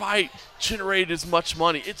that fight generated as much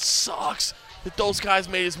money. It sucks that those guys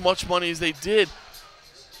made as much money as they did.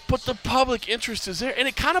 But the public interest is there, and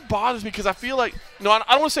it kind of bothers me because I feel like I don't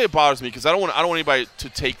want to say it bothers me because I don't want anybody to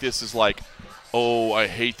take this as like, oh, I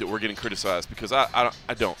hate that we're getting criticized, because I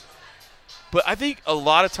don't. But I think a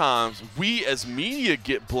lot of times we as media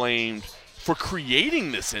get blamed for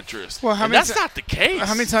creating this interest. Well, that's not the case.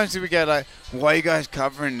 How many times do we get like, why are you guys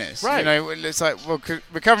covering this? Right. You know, it's like, well,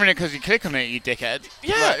 we're covering it because you click on it, you dickhead.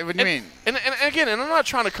 Yeah. Like, what do you mean? And again, I'm not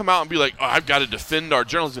trying to come out and be like, oh, I've got to defend our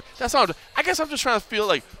journalism. That's not. I guess I'm just trying to feel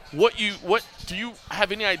like what do you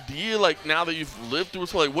have any idea, like, now that you've lived through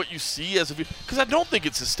it, like what you see as a viewer? Because I don't think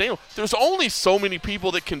it's sustainable. There's only so many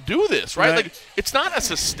people that can do this, right? Like, it's not a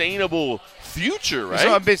sustainable future, right? It's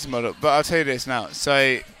not a business model, but I'll tell you this now.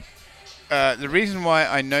 So the reason why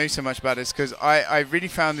I know so much about this is because I really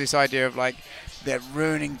found this idea of like they're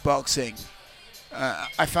ruining boxing.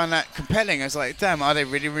 I found that compelling. I was like, damn, are they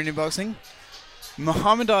really ruining boxing?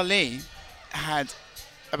 Muhammad Ali had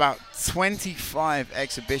about 25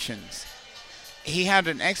 exhibitions. He had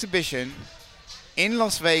an exhibition in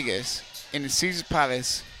Las Vegas in the Caesars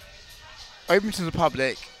Palace, open to the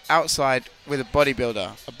public, outside with a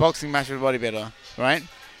bodybuilder, a boxing match with a bodybuilder, right?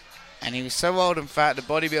 And he was so old and fat, the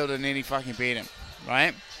bodybuilder nearly fucking beat him,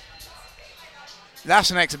 right?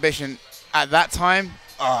 That's an exhibition at that time.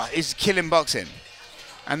 Is killing boxing.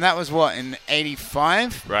 And that was what, in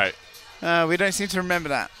 85? Right. We don't seem to remember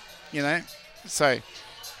that, you know? So,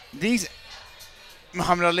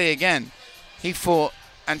 Muhammad Ali, again, he fought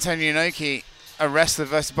Antonio Inoki, a wrestler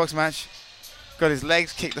versus boxing match, got his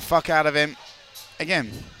legs kicked the fuck out of him.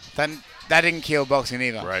 Again, that didn't kill boxing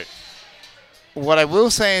either. Right. What I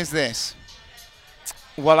will say is this.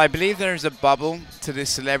 While I believe there is a bubble to this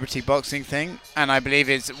celebrity boxing thing, and I believe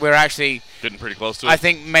we're actually getting pretty close to it. I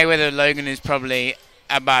think Mayweather Logan is probably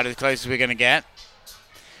about as close as we're going to get.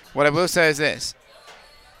 What I will say is this.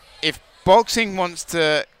 If boxing wants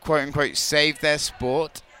to, quote-unquote, save their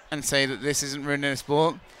sport and say that this isn't ruining their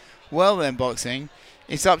sport, well then, boxing,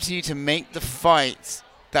 it's up to you to make the fights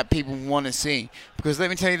that people want to see. Because let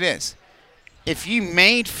me tell you this. If you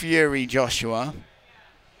made Fury Joshua,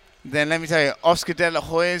 then let me tell you, Oscar De La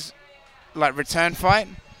Hoya's return fight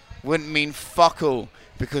wouldn't mean fuck all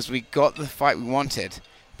because we got the fight we wanted.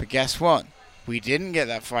 But guess what? We didn't get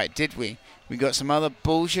that fight, did we? We got some other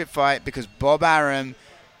bullshit fight because Bob Arum...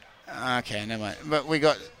 Okay, never mind. But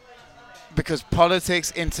because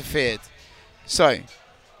politics interfered. So,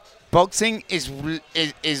 boxing is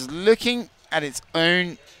looking at its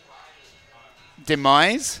own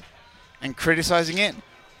demise and criticizing it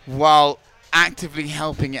while actively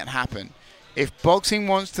helping it happen. If boxing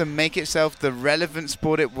wants to make itself the relevant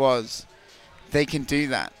sport it was, they can do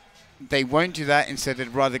that. They won't do that. Instead, they'd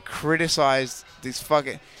rather criticize this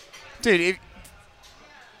fucking... Dude, if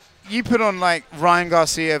you put on, like, Ryan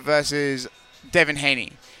Garcia versus Devin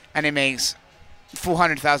Haney, and it makes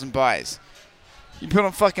 400,000 buys. You put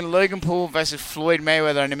on fucking Logan Paul versus Floyd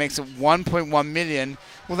Mayweather, and it makes 1.1 million.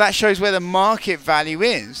 Well, that shows where the market value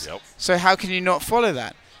is. Yep. So how can you not follow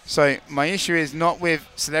that? So my issue is not with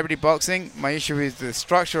celebrity boxing. My issue is the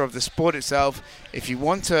structure of the sport itself. If you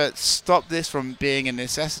want to stop this from being a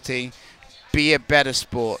necessity, be a better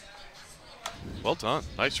sport. Well done.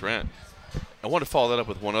 Nice rant. I want to follow that up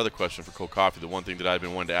with one other question for Cold Coffee, the one thing that I've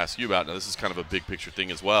been wanting to ask you about. Now, this is kind of a big picture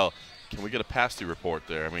thing as well. Can we get a pasty report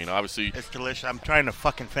there? I mean, obviously... It's delicious. I'm trying to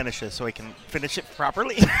fucking finish this so I can finish it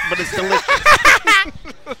properly, but it's delicious.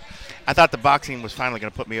 I thought the boxing was finally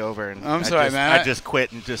going to put me over, and I just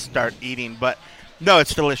quit and just start eating. But, no,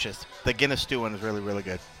 it's delicious. The Guinness stew one is really, really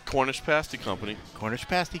good. Cornish Pasty Company. Cornish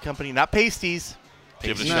Pasty Company, not pasties.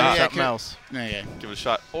 Give it a shot. Something else. No, yeah. Give it a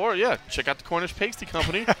shot. Or, yeah, check out the Cornish Pasty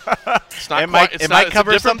Company. It's not it might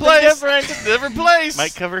cover something different. It's a different place.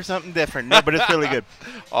 Might cover something different. No, but it's really good.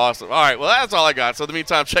 Awesome. All right, well, that's all I got. So in the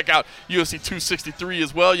meantime, check out UFC 263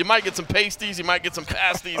 as well. You might get some pasties. You might get some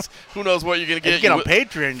pasties. Who knows what you're going to get. If you get on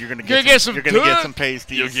Patreon, you're going to get some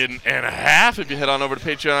pasties. You're getting and a half if you head on over to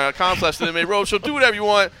patreon.com/MMA Roadshow. Do whatever you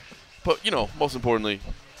want. But, you know, most importantly,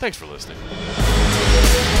 thanks for listening.